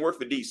 they don't even work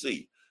for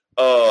DC.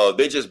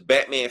 They're just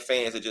Batman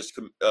fans that just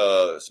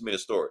submit a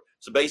story.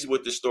 So basically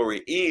what this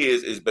story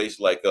is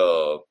basically like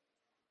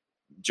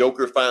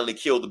Joker finally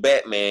killed the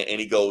Batman and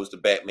he goes to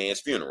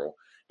Batman's funeral.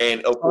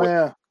 And of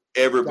course,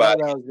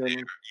 everybody,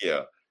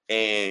 yeah.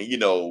 And, you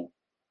know,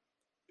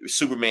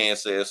 Superman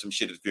says some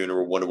shit at the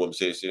funeral. Wonder Woman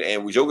says shit.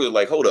 And Joker's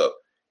like, hold up.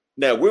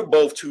 Now, we're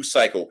both 2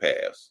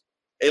 psychopaths.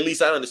 At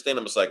least I understand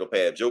I'm a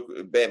psychopath.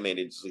 Batman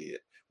didn't see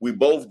it. We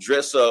both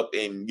dress up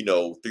in, you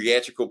know,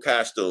 theatrical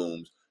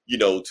costumes, you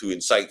know, to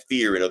incite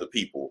fear in other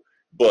people.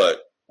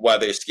 But while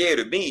they're scared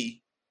of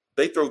me,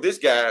 they throw this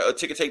guy a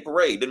ticker tape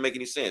parade. Didn't make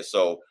any sense.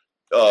 So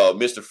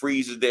Mr.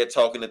 Freeze is there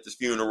talking at this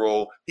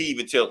funeral. He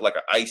even tells like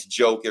an ice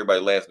joke.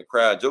 Everybody laughs in the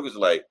crowd. Joker's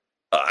like,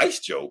 an ice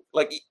joke?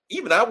 Like,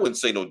 even I wouldn't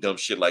say no dumb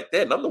shit like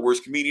that. And I'm the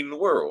worst comedian in the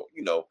world,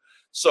 you know.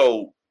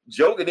 So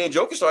Joker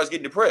starts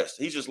getting depressed.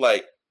 He's just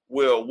like,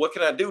 well, what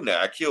can I do now?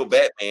 I killed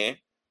Batman.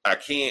 I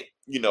can't,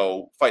 you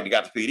know, fight the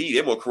Gotham PD.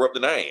 They're more corrupt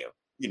than I am,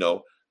 you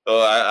know.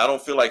 I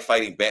don't feel like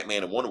fighting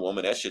Batman and Wonder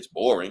Woman. That shit's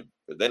boring.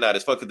 But they're not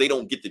as fun because they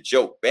don't get the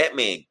joke.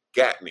 Batman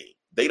got me.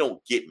 They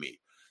don't get me.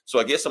 So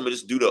I guess I'm going to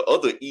just do the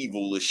other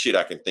evilest shit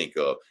I can think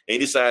of. And he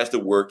decides to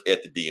work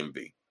at the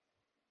DMV.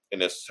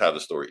 And that's how the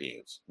story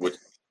ends, which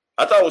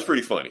I thought was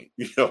pretty funny,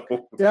 you know.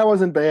 Yeah, it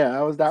wasn't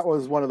bad. That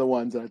was one of the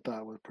ones I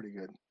thought was pretty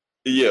good.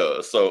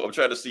 Yeah, so I'm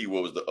trying to see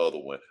what was the other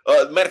one.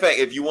 Matter of fact,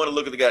 if you want to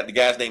look at the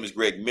guy's name is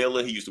Greg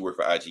Miller. He used to work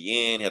for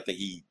IGN. I think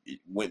he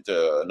went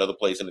to another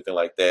place, anything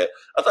like that.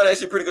 I thought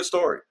that's a pretty good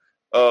story.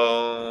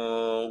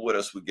 What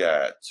else we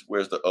got?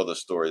 Where's the other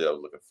story that I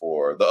was looking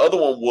for? The other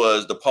one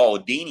was the Paul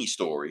Dini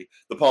story.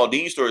 The Paul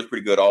Dini story is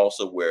pretty good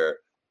also, where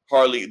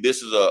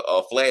this is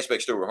a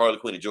flashback story where Harley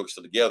Quinn and Joker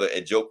still together,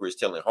 and Joker is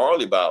telling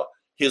Harley about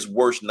his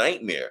worst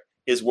nightmare.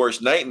 His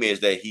worst nightmare is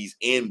that he's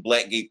in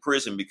Blackgate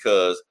prison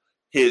because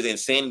his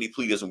insanity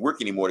plea doesn't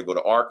work anymore to go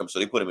to Arkham. So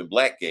they put him in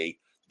Blackgate.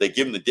 They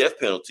give him the death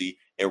penalty.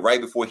 And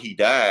right before he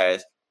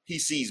dies, he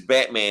sees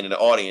Batman in the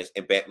audience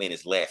and Batman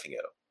is laughing at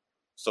him.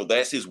 So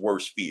that's his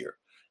worst fear.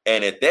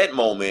 And at that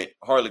moment,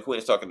 Harley Quinn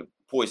is talking to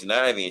Poison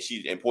Ivy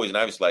and Poison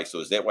Ivy's like, so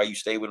is that why you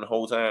stayed with him the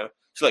whole time?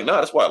 She's like, no,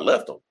 that's why I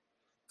left him.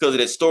 Because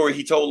of that story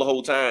he told the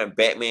whole time,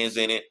 Batman's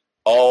in it.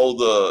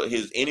 All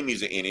his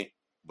enemies are in it,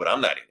 but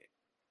I'm not in it.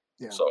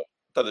 Yeah. So I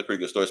thought it was a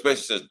pretty good story,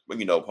 especially since,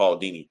 you know, Paul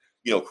Dini,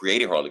 you know,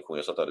 created Harley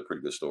Quinn. So I thought it was a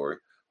pretty good story.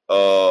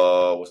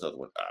 What's another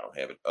one? I don't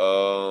have it.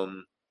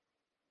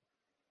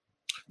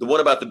 The one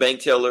about the bank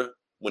teller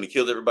when he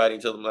killed everybody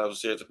and told them I was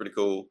serious is pretty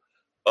cool.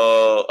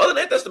 Other than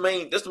that, that's the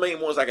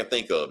main ones I can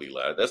think of,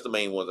 Eli. That's the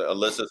main ones,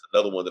 unless there's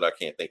another one that I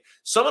can't think.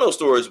 Some of those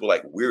stories were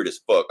like weird as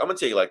fuck. I'm gonna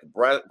tell you, like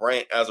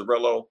Brian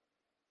Azzarello.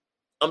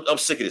 I'm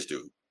sick of this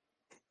dude.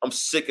 I'm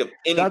sick of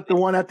anything. Not the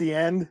one at the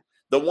end.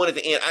 The one at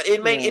the end.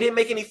 It didn't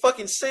make any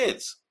fucking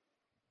sense.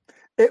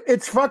 That's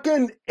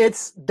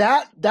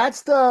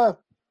the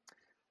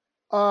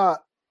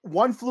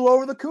One Flew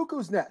Over the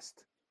Cuckoo's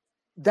Nest.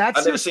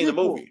 I've never seen the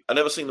movie.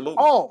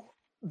 Oh,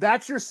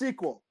 that's your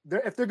sequel.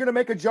 If they're gonna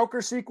make a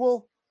Joker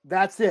sequel,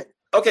 that's it.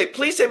 Okay,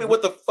 please tell me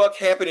what the fuck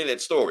happened in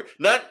that story.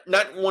 Not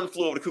One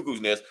Flew Over the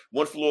Cuckoo's Nest.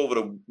 One Flew Over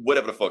the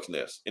whatever the fuck's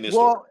nest in this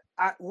story.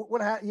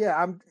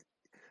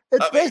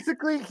 It's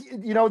basically,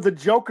 you know, the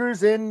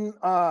Joker's in.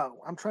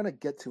 I'm trying to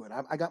get to it.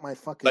 I got my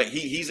fucking. Like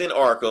he's in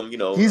Arkham, you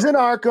know. He's in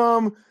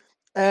Arkham,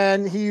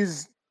 and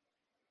he's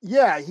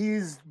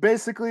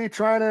basically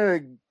trying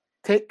to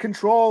take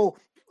control,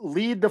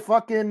 lead the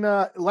fucking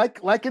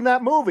like in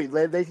that movie.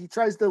 He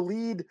tries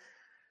to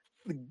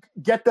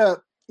get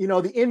the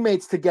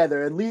inmates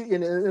together and lead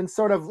and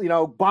sort of, you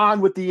know,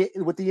 bond with the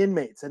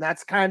inmates, and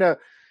that's kind of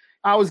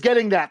I was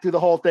getting that through the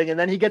whole thing, and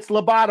then he gets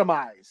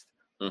lobotomized.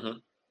 Mm-hmm.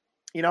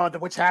 You know,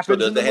 which happens. So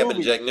does that happen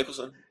to Jack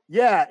Nicholson?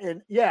 Yeah,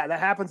 that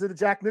happens to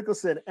Jack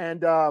Nicholson,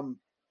 and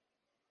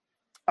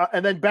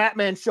then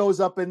Batman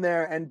shows up in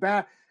there, and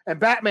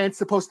Batman's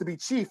supposed to be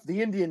Chief,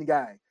 the Indian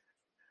guy.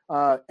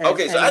 I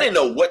didn't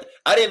know what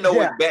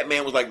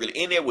Batman was like really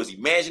in there. Was he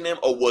imagining him,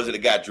 or was it a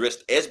guy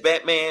dressed as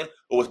Batman,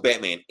 or was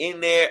Batman in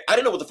there? I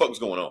didn't know what the fuck was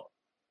going on.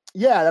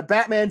 Yeah, the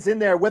Batman's in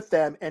there with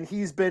them, and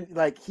he's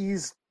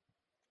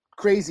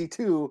crazy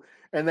too,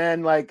 and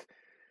then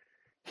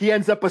he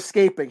ends up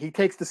escaping. He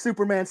takes the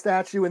Superman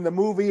statue in the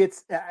movie.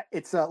 It's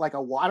like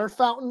a water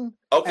fountain.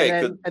 Okay,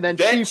 and then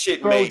that Chief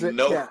shit made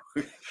no. Yeah.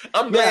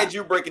 I'm glad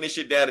you're breaking this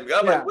shit down to me.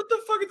 I'm like, what the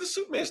fuck is the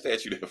Superman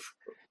statue there for?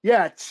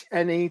 Yeah,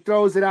 and he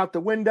throws it out the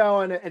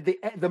window, and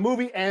the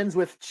movie ends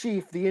with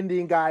Chief, the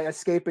Indian guy,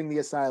 escaping the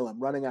asylum,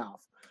 running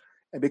off,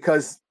 and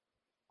because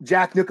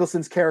Jack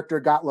Nicholson's character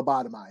got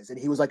lobotomized, and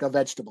he was like a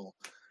vegetable,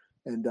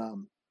 and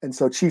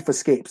so Chief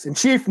escapes. And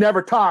Chief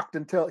never talked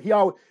until he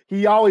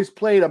always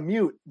played a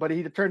mute, but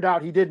it turned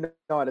out he didn't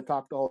know how to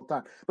talk the whole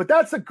time. But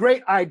that's a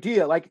great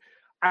idea. Like,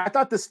 I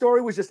thought the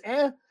story was just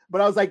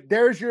but I was like,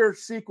 there's your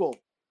sequel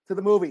to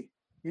the movie.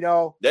 You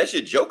know, that's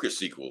your Joker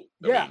sequel.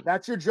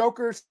 That's your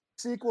Joker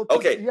sequel.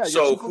 Okay,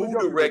 so who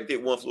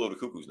directed One Flew Over the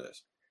Cuckoo's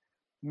Nest?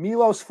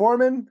 Milos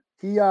Forman.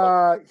 He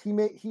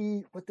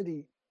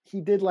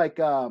did like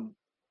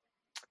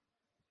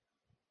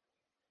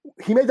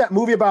he made that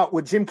movie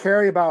with Jim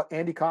Carrey about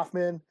Andy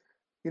Kaufman.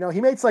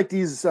 He makes like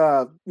these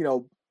I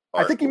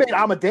think he made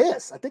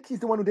Amadeus. I think he's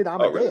the one who did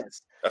Amadeus. Oh, really?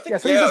 I think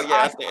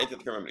I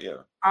think remember, yeah.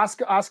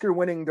 Oscar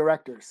winning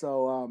director.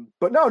 So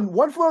but no,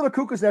 One Flew Over the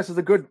Cuckoo's Nest is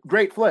a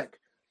great flick.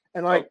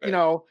 And like,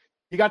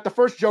 you got the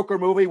first Joker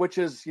movie, which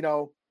is,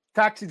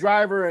 Taxi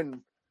Driver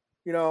and,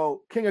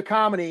 King of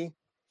Comedy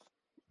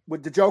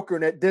with the Joker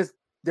in it.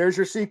 There's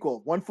your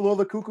sequel. One Flew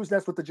Over the Cuckoo's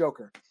Nest with the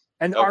Joker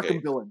and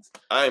Arkham villains.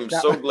 I'm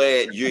so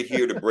glad you're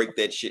here to break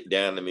that shit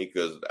down to me,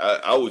 because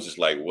I was just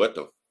like, what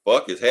the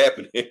fuck is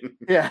happening?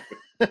 Yeah.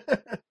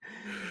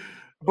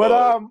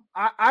 But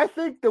I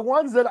think the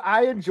ones that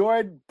I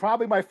enjoyed,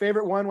 probably my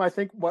favorite one, I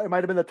think it might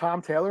have been the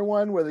Tom Taylor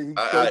one, where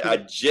I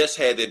just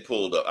had that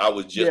pulled up. I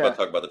was just about to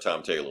talk about the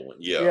Tom Taylor one.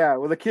 Yeah,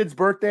 with the kid's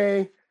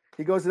birthday.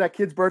 He goes to that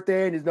kid's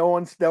birthday and no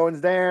one's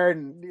there,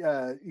 and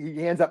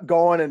he ends up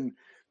going and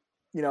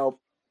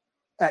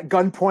at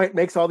gunpoint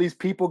makes all these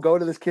people go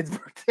to this kid's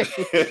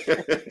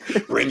birthday.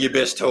 Bring your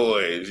best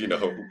toys, And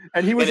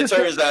it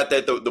turns out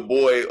that the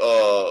boy,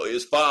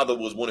 his father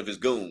was one of his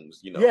goons,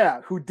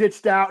 Yeah, who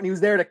ditched out, and he was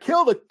there to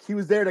kill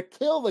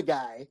the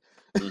guy.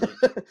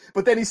 Mm-hmm.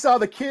 But then he saw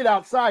the kid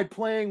outside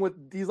playing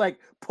he's like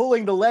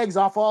pulling the legs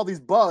off all these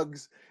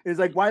bugs. And he's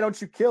like, why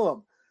don't you kill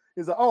him?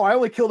 He's like, oh, I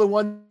only kill the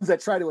ones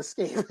that try to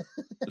escape.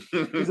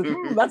 He's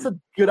like, that's a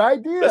good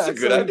idea. That's a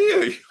good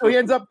idea. So he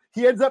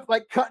ends up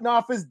like cutting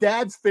off his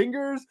dad's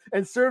fingers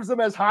and serves them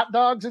as hot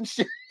dogs and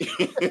shit.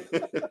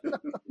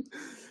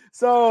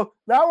 So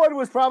that one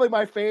was probably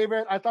my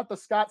favorite. I thought the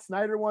Scott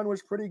Snyder one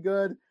was pretty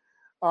good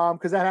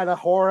because that had a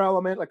horror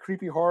element, a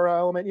creepy horror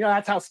element.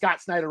 That's how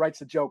Scott Snyder writes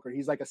the Joker.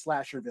 He's like a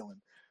slasher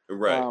villain.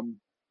 Right.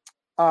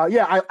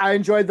 I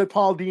enjoyed the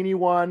Paul Dini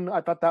one.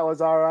 I thought that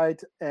was all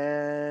right.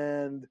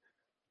 And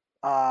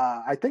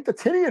I think the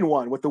Tinian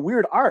one with the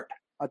weird art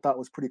I thought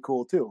was pretty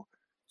cool too.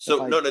 So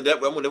that one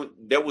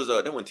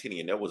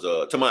Tinian. That was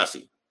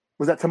Tomasi.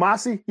 Was that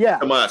Tomasi? Yeah.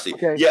 Tomasi.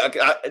 Okay.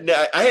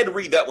 Yeah, I had to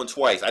read that one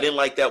twice. I didn't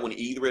like that one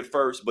either at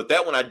first, but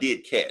that one I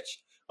did catch.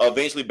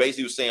 Eventually,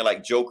 basically was saying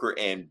like Joker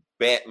and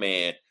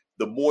Batman,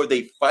 the more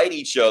they fight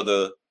each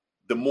other,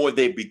 the more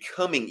they're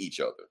becoming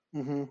each other.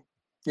 Mm-hmm.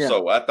 Yeah.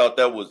 So I thought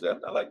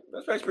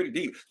that's pretty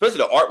deep. Especially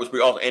the art was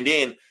pretty awesome. And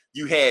then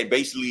you had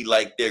basically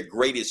like their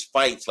greatest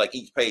fights, like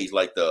each page,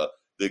 like the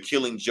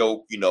Killing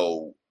Joke,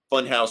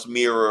 Funhouse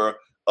Mirror,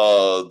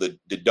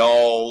 the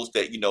dolls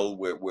that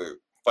were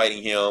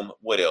fighting him.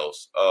 What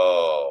else?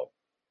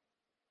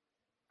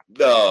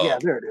 Yeah,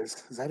 there it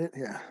is. Is that it?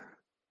 Yeah.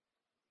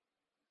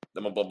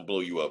 I'm gonna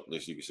blow you up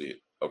unless you can see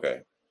it. Okay.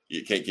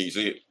 Can you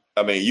see it?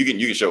 I mean, you can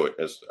show it.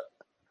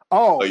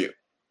 Yeah.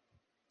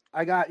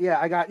 I got.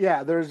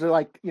 There's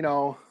like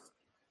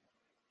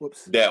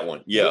whoops. That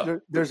one. Yeah.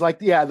 There's like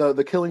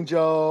the Killing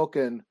Joke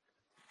and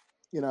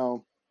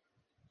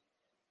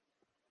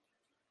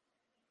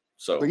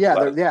So but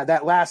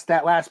that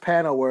last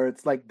panel where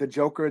it's like the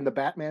Joker in the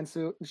Batman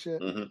suit and shit.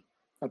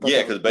 Mm-hmm.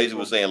 Yeah, because basically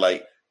we're saying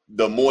like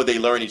the more they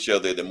learn each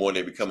other, the more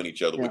they're becoming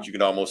each other. Yeah. But you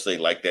can almost say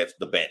like that's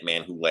the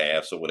Batman who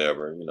laughs or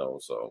whatever,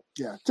 So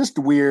yeah, just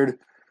weird.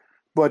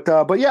 But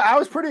yeah, I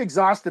was pretty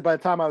exhausted by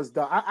the time I was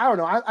done. I don't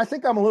know. I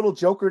think I'm a little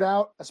jokered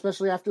out,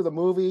 especially after the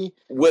movie.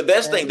 Well,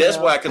 that's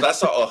why, because I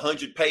saw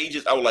 100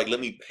 pages, I was like, let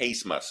me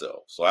pace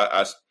myself. So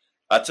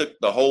I took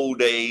the whole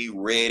day,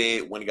 read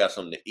it, went and got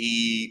something to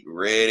eat,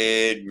 read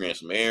it, ran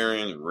some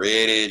errands,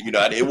 read it.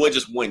 It wasn't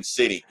just one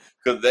sitting,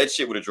 because that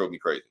shit would have drove me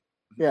crazy.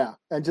 Yeah,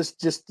 and just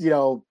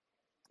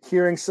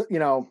hearing,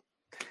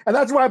 and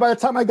that's why by the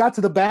time I got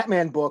to the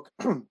Batman book,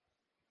 and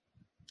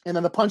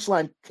then the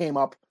punchline came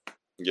up.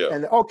 Yeah.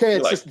 And okay,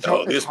 it's like, just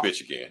this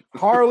bitch again.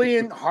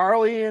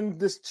 Harley and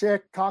this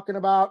chick talking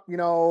about,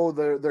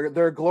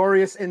 their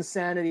glorious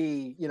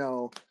insanity,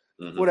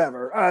 mm-hmm.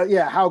 whatever.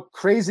 How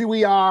crazy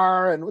we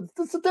are. And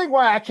that's the thing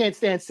why I can't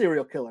stand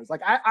serial killers.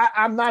 Like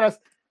I'm not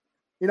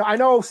I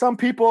know some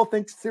people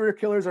think serial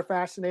killers are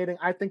fascinating.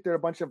 I think they're a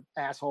bunch of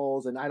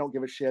assholes and I don't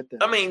give a shit.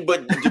 I mean,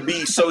 but to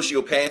be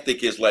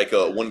sociopathic is like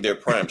one of their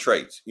prime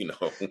traits,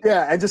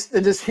 Yeah. And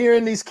just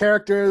hearing these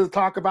characters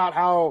talk about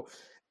how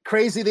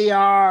crazy they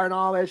are and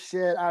all that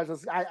shit. I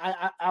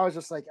was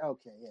just like,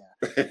 okay,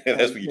 yeah.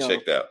 That's when you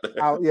checked out.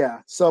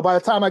 Yeah. So by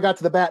the time I got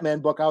to the Batman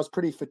book, I was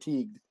pretty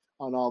fatigued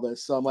on all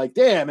this. So I'm like,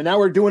 damn, and now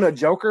we're doing a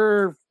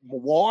Joker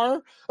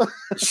war.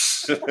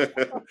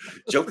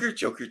 Joker.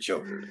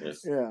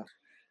 Yes. Yeah.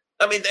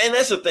 I mean, and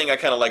that's the thing I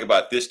kind of like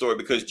about this story,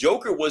 because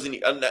Joker wasn't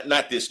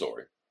not this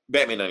story,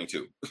 Batman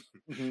 92,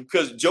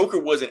 because mm-hmm. Joker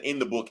wasn't in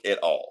the book at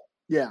all.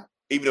 Yeah.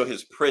 Even though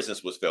his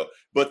presence was felt,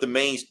 but the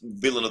main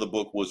villain of the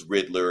book was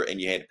Riddler,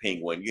 and you had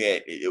Penguin.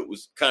 It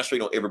was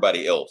concentrating on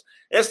everybody else.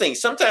 And that's the thing.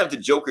 Sometimes the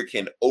Joker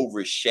can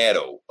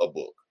overshadow a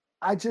book.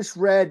 I just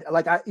read,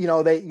 like,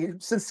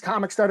 since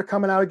comics started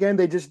coming out again,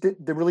 they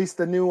released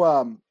the new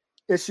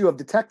issue of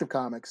Detective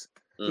Comics.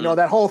 Mm-hmm.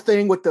 That whole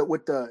thing with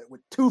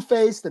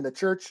Two-Face and the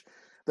Church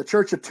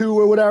of Two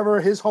or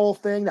whatever. His whole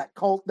thing, that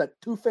cult, that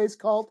Two-Face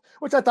cult,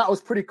 which I thought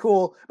was pretty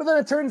cool. But then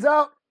it turns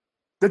out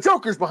the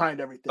Joker's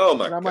behind everything. Oh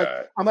my and I'm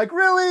God. like,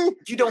 really?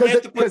 You don't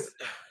have to put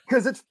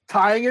because it's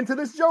tying into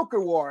this Joker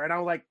war, and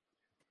I'm like,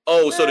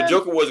 oh, so the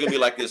Joker war is gonna be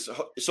like this.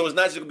 So it's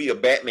not just gonna be a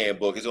Batman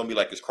book. It's gonna be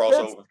like this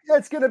crossover.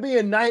 It's gonna be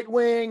in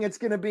Nightwing. It's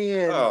gonna be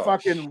in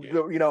fucking shit.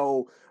 you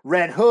know,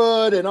 Red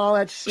Hood and all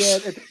that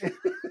shit.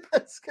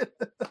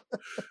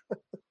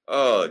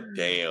 Oh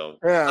damn!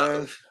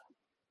 Yeah.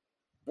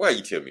 Why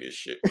you tell me this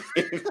shit?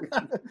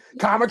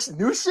 Comics,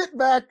 new shit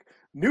back,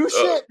 new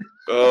shit.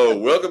 Oh,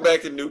 welcome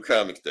back to New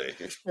Comics Day.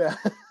 Yeah.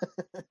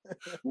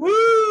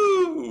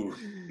 Woo!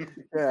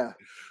 Yeah.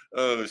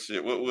 Oh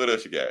shit! What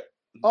else you got?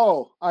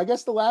 Oh, I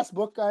guess the last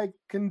book I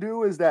can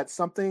do is that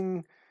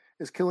Something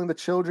is Killing the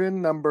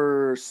Children,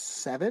 number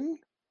 7.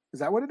 Is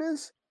that what it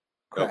is?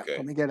 Crap, Okay.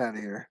 Let me get out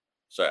of here.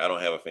 Sorry, I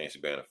don't have a fancy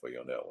banner for you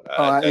on that one.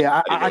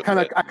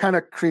 I kind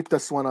of creeped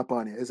this one up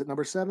on you. Is it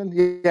number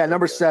 7? Yeah,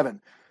 number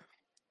 7.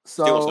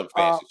 So still something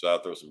fancy, so I'll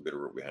throw some bitter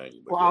root behind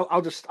you. Well,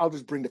 I'll just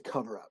bring the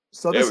cover up.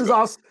 So this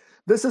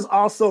is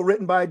also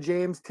written by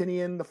James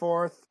Tynion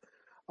IV.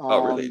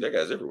 Oh, really? That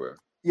guy's everywhere.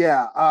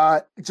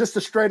 Yeah, just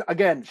a straight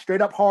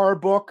up horror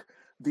book.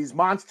 These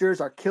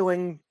monsters are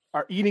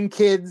eating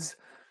kids.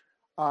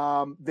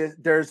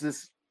 There's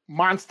this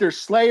monster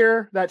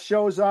slayer that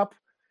shows up,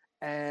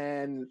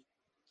 and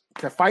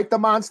to fight the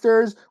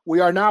monsters, we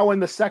are now in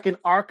the second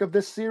arc of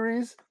this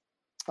series,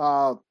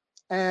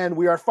 and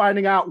we are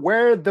finding out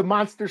where the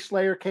monster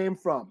slayer came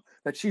from.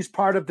 That she's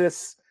part of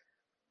this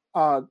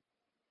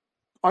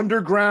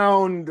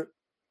underground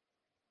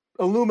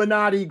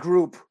Illuminati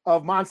group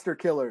of monster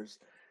killers,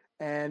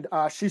 and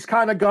she's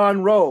kind of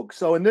gone rogue.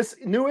 So in this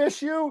new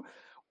issue,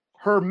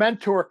 her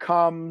mentor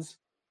comes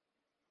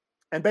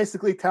and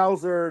basically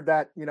tells her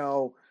that, you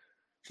know,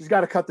 she's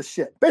got to cut the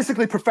shit.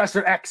 Basically,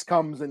 Professor X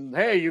comes and,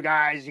 hey, you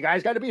guys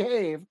got to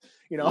behave.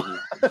 You know,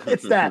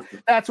 it's that.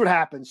 That's what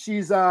happens.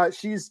 She's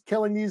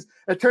killing these.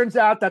 It turns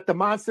out that the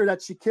monster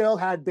that she killed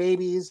had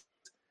babies,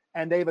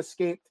 and they've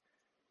escaped,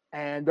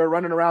 and they're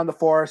running around the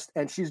forest,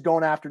 and she's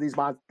going after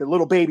the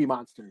little baby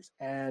monsters.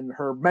 And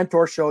her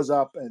mentor shows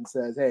up and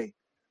says, hey,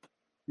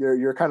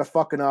 you're kind of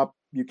fucking up.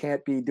 You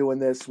can't be doing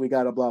this. We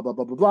got to blah, blah,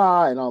 blah, blah,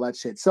 blah, and all that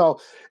shit. So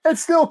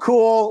it's still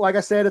cool. Like I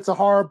said, it's a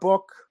horror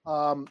book.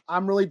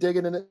 I'm really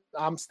digging in it.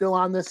 I'm still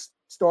on this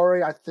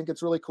story. I think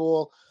it's really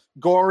cool.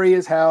 Gory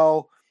as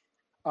hell.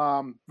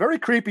 Very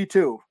creepy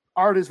too.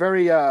 Art is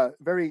very,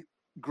 very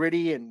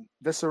gritty and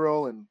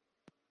visceral. And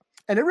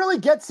it really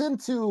gets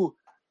into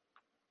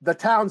the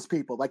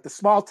townspeople, like the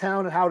small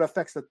town and how it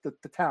affects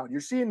the town.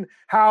 You're seeing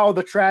how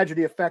the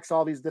tragedy affects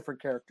all these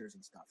different characters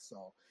and stuff.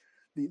 So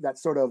that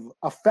sort of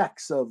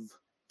effects of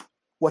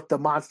what the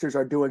monsters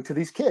are doing to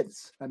these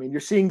kids. I mean,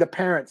 you're seeing the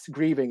parents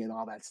grieving and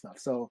all that stuff.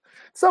 So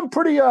some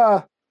pretty,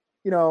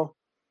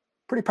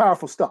 pretty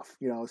powerful stuff,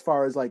 you know, as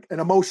far as like an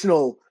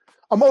emotional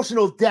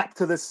depth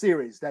to this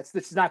series.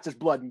 It's not just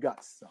blood and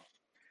guts. So,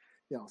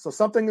 you know, so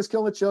Something is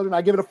Killing the Children.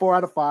 I give it a 4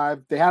 out of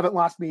 5. They haven't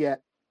lost me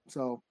yet.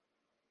 So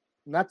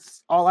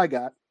that's all I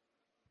got.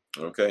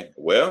 Okay.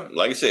 Well,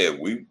 like I said,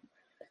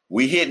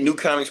 we hit New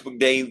Comics Book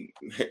Day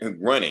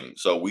running.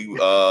 So we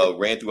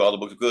ran through all the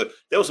books we could.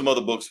 There were some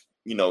other books,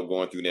 you know,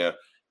 going through there.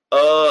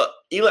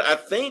 Eli, I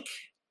think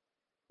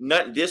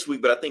not this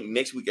week, but I think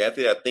next week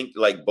after that, I think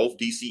like both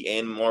DC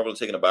and Marvel are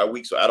taking a bye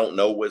week. So I don't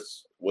know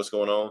what's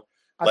going on.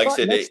 Like I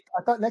said,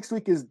 I thought next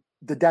week is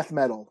the Death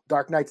Metal,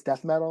 Dark Knight's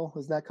Death Metal.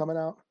 Is that coming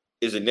out?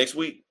 Is it next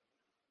week?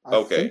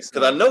 Okay.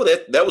 Because I know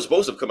that was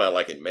supposed to come out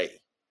like in May.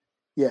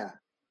 Yeah.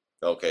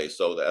 Okay.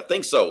 So I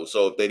think so.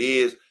 So if that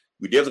is,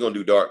 we definitely gonna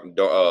do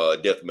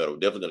dark Death Metal.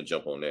 Definitely gonna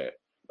jump on that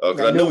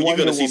because I know you're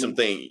gonna see some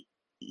things.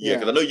 Yeah,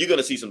 because I know you're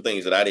gonna see some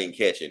things that I didn't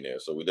catch in there.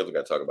 So we definitely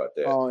got to talk about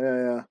that. Oh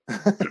yeah.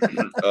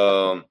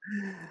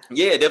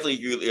 Yeah, definitely.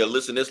 You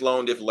listen this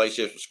long, definitely like,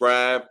 share,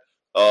 subscribe.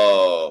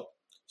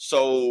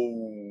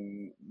 So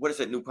what is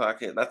that new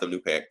podcast? Not the new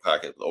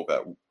podcast. Oh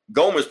God,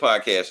 Gomer's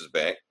podcast is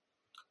back.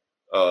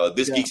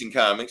 Geeks and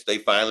Comics. They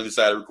finally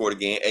decided to record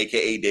again.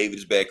 AKA David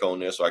is back on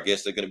there. So I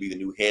guess they're gonna be the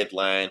new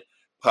headline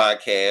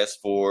podcast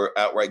for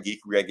Outright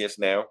Geekery, I guess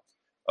now.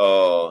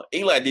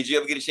 Eli, did you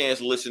ever get a chance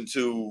to listen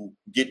to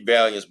Get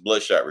Valiant's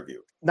Bloodshot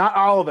review? Not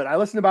all of it. I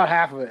listened to about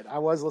half of it. I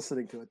was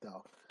listening to it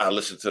though. I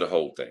listened to the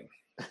whole thing.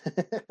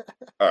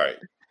 All right.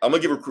 I'm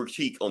gonna give a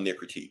critique on their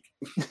critique.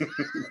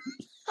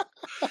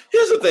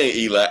 Here's the thing,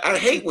 Eli. I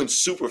hate when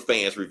super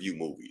fans review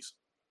movies.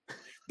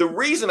 The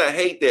reason I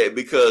hate that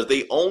because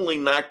they only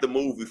knock the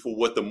movie for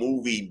what the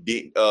movie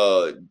did,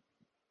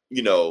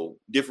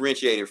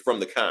 differentiated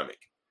from the comic.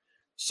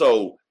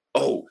 So,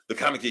 the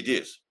comic did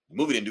this. The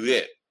movie didn't do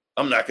that.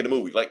 I'm knocking the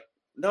movie. Like,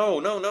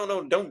 no,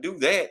 don't do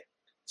that.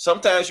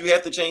 Sometimes you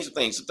have to change some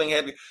things. Something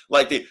had to,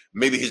 like,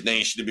 maybe his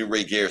name should have been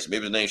Ray Garrison.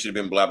 Maybe his name should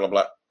have been blah, blah,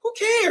 blah. Who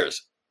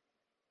cares?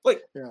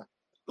 Like,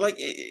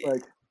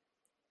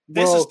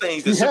 this is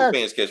things that super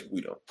fans catch.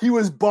 We don't. He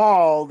was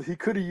bald. He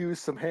could have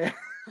used some hair.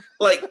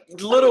 Like,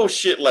 little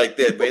shit like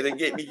that, man.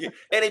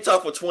 And they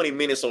talk for 20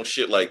 minutes on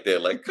shit like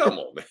that. Like, come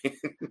on, man.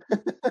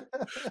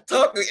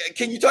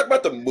 Can you talk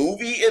about the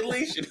movie at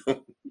least? You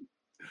know?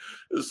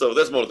 So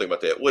that's one thing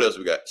about that. What else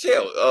we got?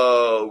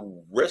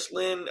 Shell,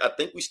 wrestling. I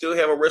think we still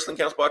have a Wrestling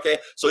Counts podcast.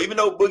 So even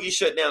though Boogie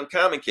shut down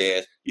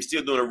Commoncast, he's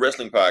still doing a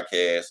wrestling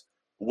podcast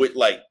with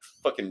like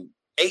fucking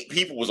 8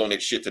 people was on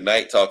that shit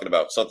tonight talking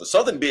about something.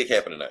 Something big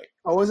happened tonight.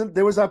 Oh, wasn't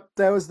there was the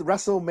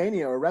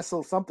WrestleMania or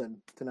Wrestle something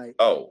tonight?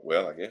 Oh,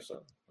 well, I guess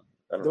so.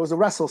 There was a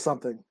Wrestle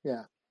something,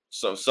 yeah.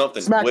 So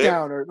something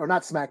SmackDown or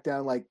not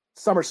SmackDown, like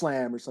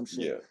SummerSlam or some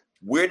shit. Yeah.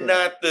 We're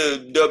not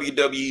the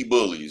WWE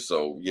bullies,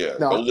 so yeah,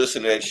 go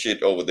listen to that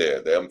shit over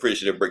there. I'm pretty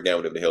sure they'll break down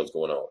whatever the hell's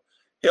going on.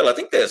 Hell, I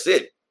think that's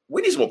it.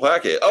 We need some more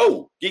podcasts.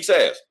 Oh, Geek's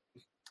Ass.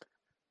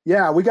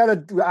 Yeah,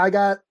 I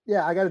got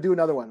to do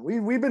another one.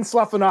 We've been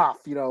sloughing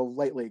off,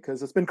 lately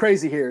because it's been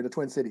crazy here in the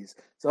Twin Cities.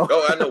 So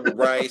I know, with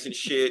riots and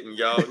shit and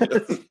y'all.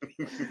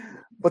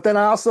 But then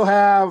I also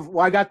have,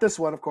 I got this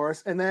one, of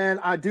course, and then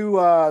I do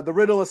the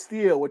Riddle of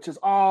Steel, which is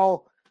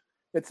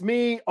it's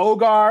me,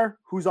 Ogar,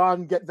 who's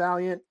on Get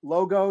Valiant,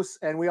 Logos,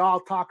 and we all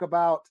talk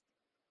about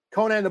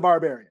Conan the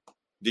Barbarian.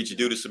 Did you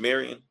do the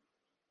Sumerian?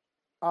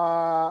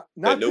 Not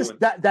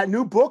that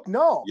new book.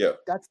 No,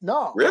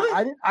 Really?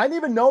 I didn't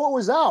even know it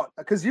was out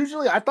because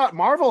usually I thought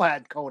Marvel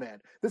had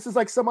Conan. This is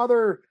like some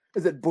other.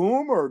 Is it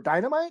Boom or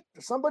Dynamite?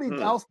 Somebody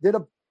else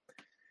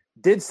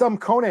did some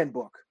Conan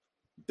book.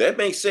 That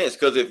makes sense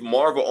because if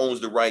Marvel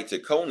owns the right to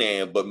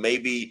Conan, but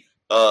maybe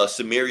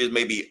Sumerian is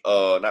maybe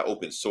not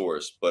open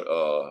source, but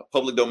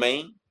public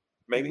domain.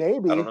 Maybe I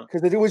don't know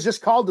because it was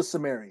just called the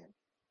Sumerian.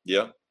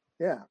 Yeah.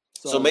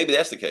 So maybe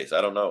that's the case. I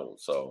don't know.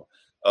 So.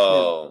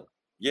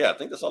 Yeah, I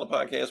think that's all the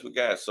podcasts we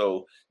got.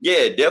 So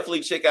yeah, definitely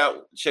check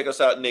us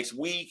out next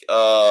week.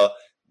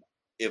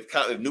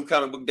 If new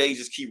comic book days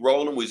just keep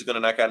rolling, we're just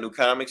gonna knock out new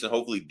comics and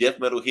hopefully Death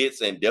Metal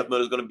hits. And Death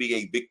Metal is gonna be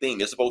a big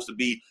thing. It's supposed to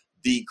be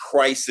the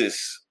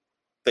crisis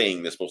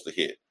thing that's supposed to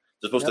hit.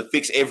 They're supposed to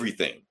fix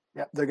everything.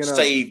 Yep, they're gonna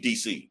save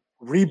DC.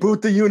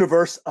 Reboot the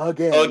universe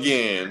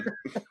again,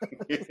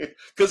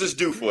 because it's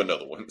due for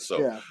another one.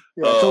 So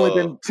it's only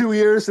been 2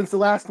 years since the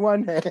last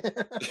one.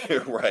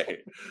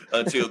 Right.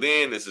 Until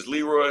then, this is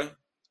Leroy.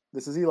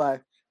 This is Eli.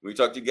 We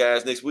talk to you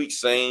guys next week.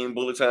 Same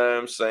bullet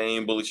time,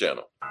 same bullet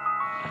channel.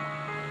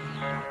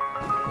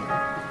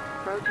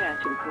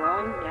 Protest and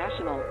growing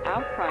national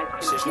outcries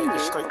continue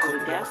over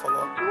the death of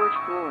George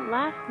Floyd.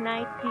 Last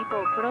night,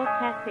 people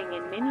protesting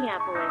in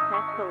Minneapolis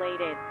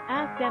escalated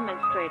as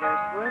demonstrators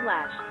were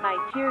lashed by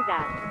tear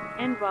gas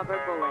and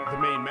rubber bullets. The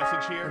main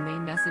message here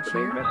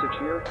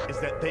is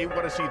that they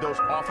want to see those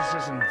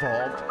officers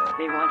involved.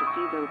 They want to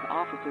see those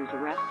officers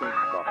arrested.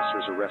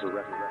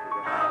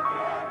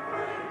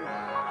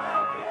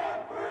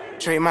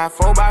 Trade my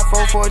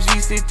 4x4 for a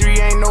GC3,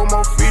 ain't no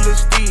more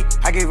freeless Steve.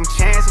 I gave him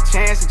chance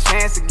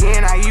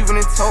again, I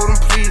even told him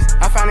please.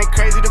 I find it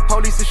crazy the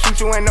police will shoot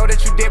you and know that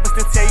you dead but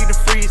still tell you to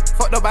freeze.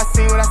 Fucked up, I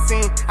seen what I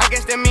seen. I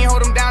guess that mean hold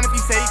him down if he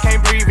say he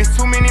can't breathe. It's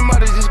too many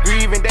mothers just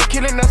grieving, they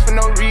killing us for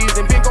no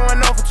reason. Been going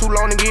on for too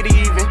long to get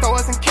even. Throw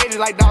us in cages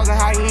like dogs and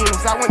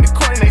hyenas. I went to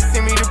court and they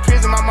sent me to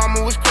prison. My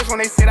mama was crushed when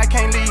they said I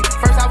can't leave.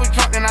 First I was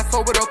drunk, then I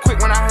sobered up quick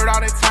when I heard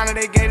all that time that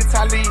they gave to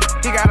Talib.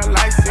 He got a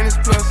life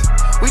sentence plus.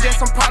 We just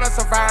some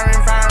products of our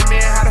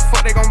environment. How the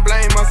fuck they gon'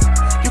 blame us?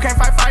 You can't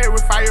fight fire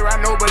with fire,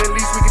 I know, but at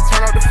least we can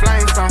turn up the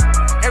flames on.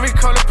 Every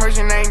color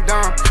person ain't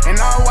dumb,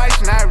 and all whites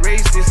not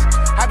racist.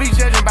 I be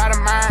judging by the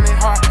mind and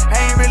heart, I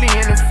ain't really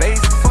in the face.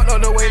 Fuck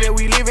up the way that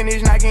we living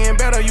is not getting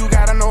better, you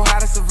gotta know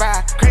how to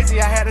survive. Crazy,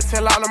 I had to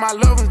tell all of my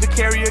loved ones to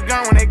carry a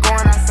gun when they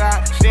going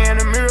outside. Stay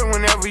in the mirror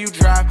whenever you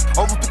drive,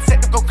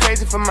 overprotect, go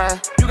crazy for mine.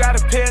 You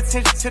gotta pay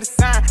attention to the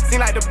sign,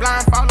 seem like the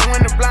blind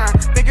following the blind.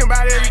 Thinking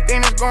about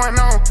everything that's going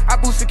on, I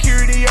boost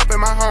security up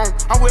in my home.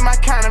 I'm with my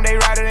kind of, they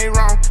right or they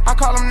wrong. I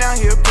call him now,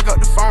 he'll pick up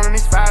the phone and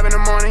it's 5 in the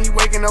morning, he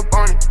waking up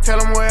on it. Tell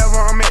him wherever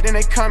I'm at, then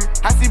they coming.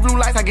 I see blue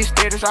lights, I get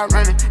scared and start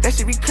running. That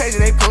shit be crazy,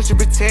 they supposed to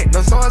protect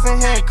us. Swords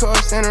and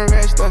handcuffs and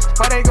arrest us.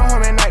 Why they go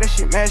home at night, that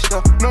shit messed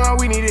up. Knowing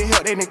we needed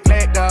help, they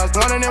neglect us.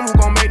 One of them who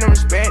gon' make them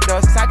respect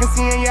us. I can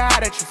see in your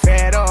eye that you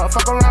fed up.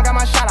 Fuck around, got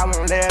my shot, I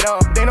won't let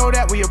up. They know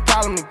that we a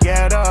problem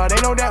together. They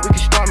know that we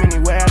can storm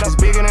anywhere. It's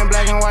bigger than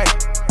black and white.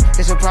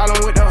 It's a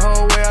problem with the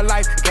whole way of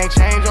life. Can't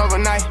change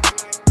overnight,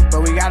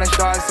 but we gotta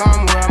start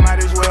somewhere.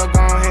 Might as well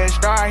go ahead,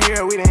 start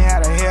here. We done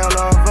had a hell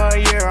of a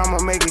year. I'ma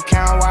make it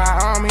count while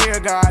I'm here.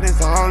 God is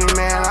the only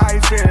man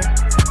I fear.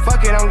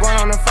 Fuck it, I'm going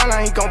on the front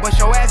line. He gon' bust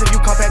your ass if you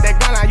come past that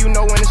gun line. You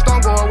know when the storm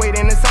go away,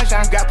 then the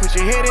sunshine. You gotta put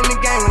your head in the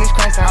game when it's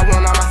crunch time. I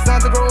want all my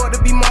sons to grow up to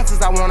be monsters.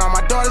 I want all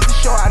my daughters to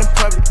show out in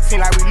public.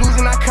 Seem like we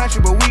losing our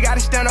country, but we gotta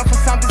stand up for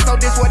something, so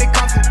this what it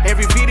comes to.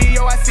 Every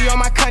video I see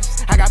on my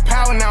conscience, I got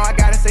power now, I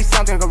gotta say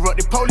something.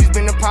 Corrupted police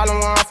been the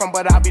problem where I'm from,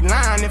 but I'd be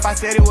lying if I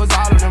said it was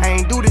all of them. I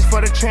ain't do this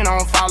for the trend, I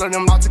don't follow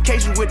them.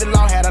 Altercations with the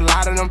law had a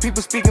lot of them.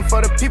 People speaking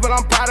for the people,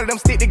 I'm proud of them.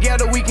 Stick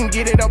together, we can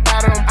get it up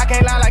out of them. I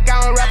can't lie like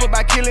I don't rap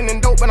about killing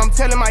and dope, but I'm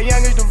telling my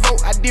youngest to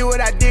vote. I did what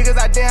I did cause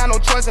I didn't have no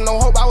choice and no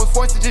hope. I was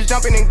forced to just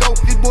jump in and go.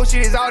 This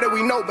bullshit is all that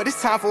we know, but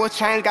it's time for a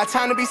change. Got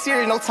time to be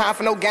serious, no time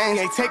for no games.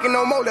 Ain't taking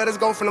no more, let us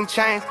go for them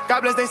chains.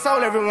 God bless they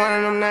soul, every one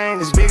of them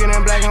names. It's bigger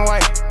than black and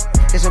white.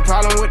 It's a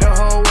problem with the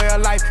whole way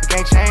of life. It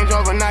can't change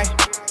overnight,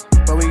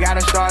 but we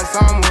gotta start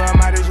somewhere.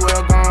 Might as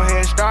well go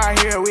ahead, start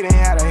here. We done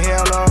had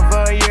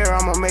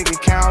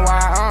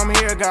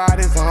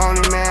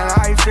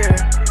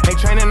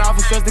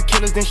stress the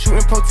killers, then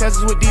shooting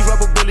protesters with these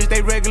rubber bullets.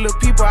 They regular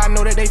people, I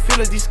know that they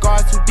feel us. These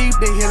scars too deep,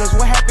 they heal us.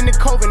 What happened to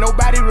COVID?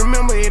 Nobody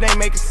remember, it ain't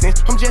making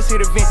sense. I'm just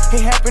here to vent.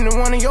 It happened to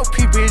one of your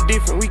people, it's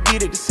different. We get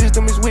it, the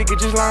system is wicked,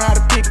 just learn how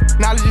to pick it.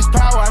 Knowledge is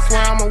power, I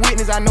swear I'm a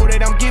witness. I know that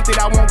I'm gifted,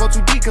 I won't go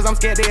too deep, cause I'm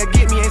scared they'll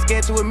get me. Ain't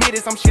scared to admit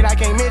it, some shit I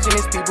can't mention.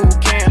 It's people who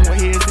can. Well,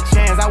 here's the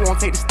chance, I won't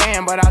take the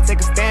stand, but I'll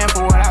take a stand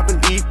for what I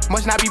believe.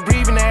 Must not be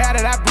breathing the air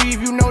that I breathe.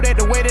 You know that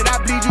the way that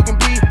I bleed, you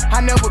can bleed. I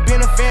never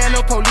been a fan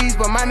of police,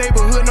 but my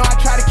neighborhood know I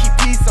try to keep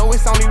peace, so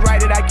it's only right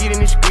that I get in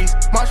the streets.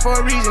 March for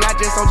a reason, I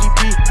just on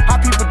GP. How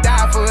people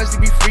die for us to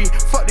be free.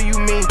 Fuck do you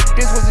mean?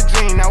 This was a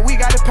dream. Now we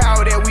got the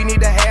power that we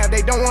need to have.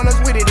 They don't want us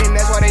with it, and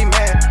that's why they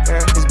mad.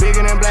 Yeah. It's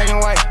bigger than black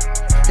and white.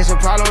 It's a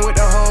problem with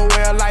the whole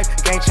way of life.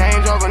 It can't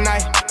change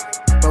overnight,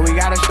 but we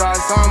gotta start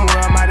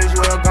somewhere. Might as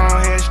well go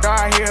ahead,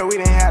 start here. We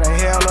done had a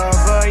hell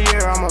of a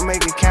year. I'ma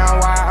make it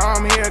count while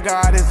I'm here.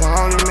 God is the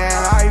only man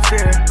I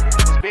fear.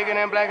 It's bigger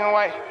than black and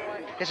white.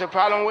 It's a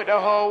problem with the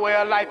whole way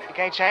of life. It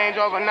can't change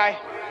overnight,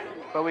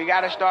 but we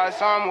gotta start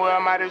somewhere.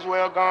 Might as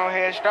well go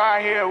ahead,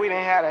 start here. We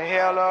done had a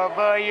hell of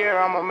a year.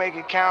 I'ma make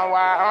it count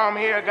while I'm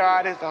here.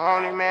 God is the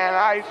only man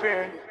I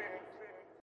fear.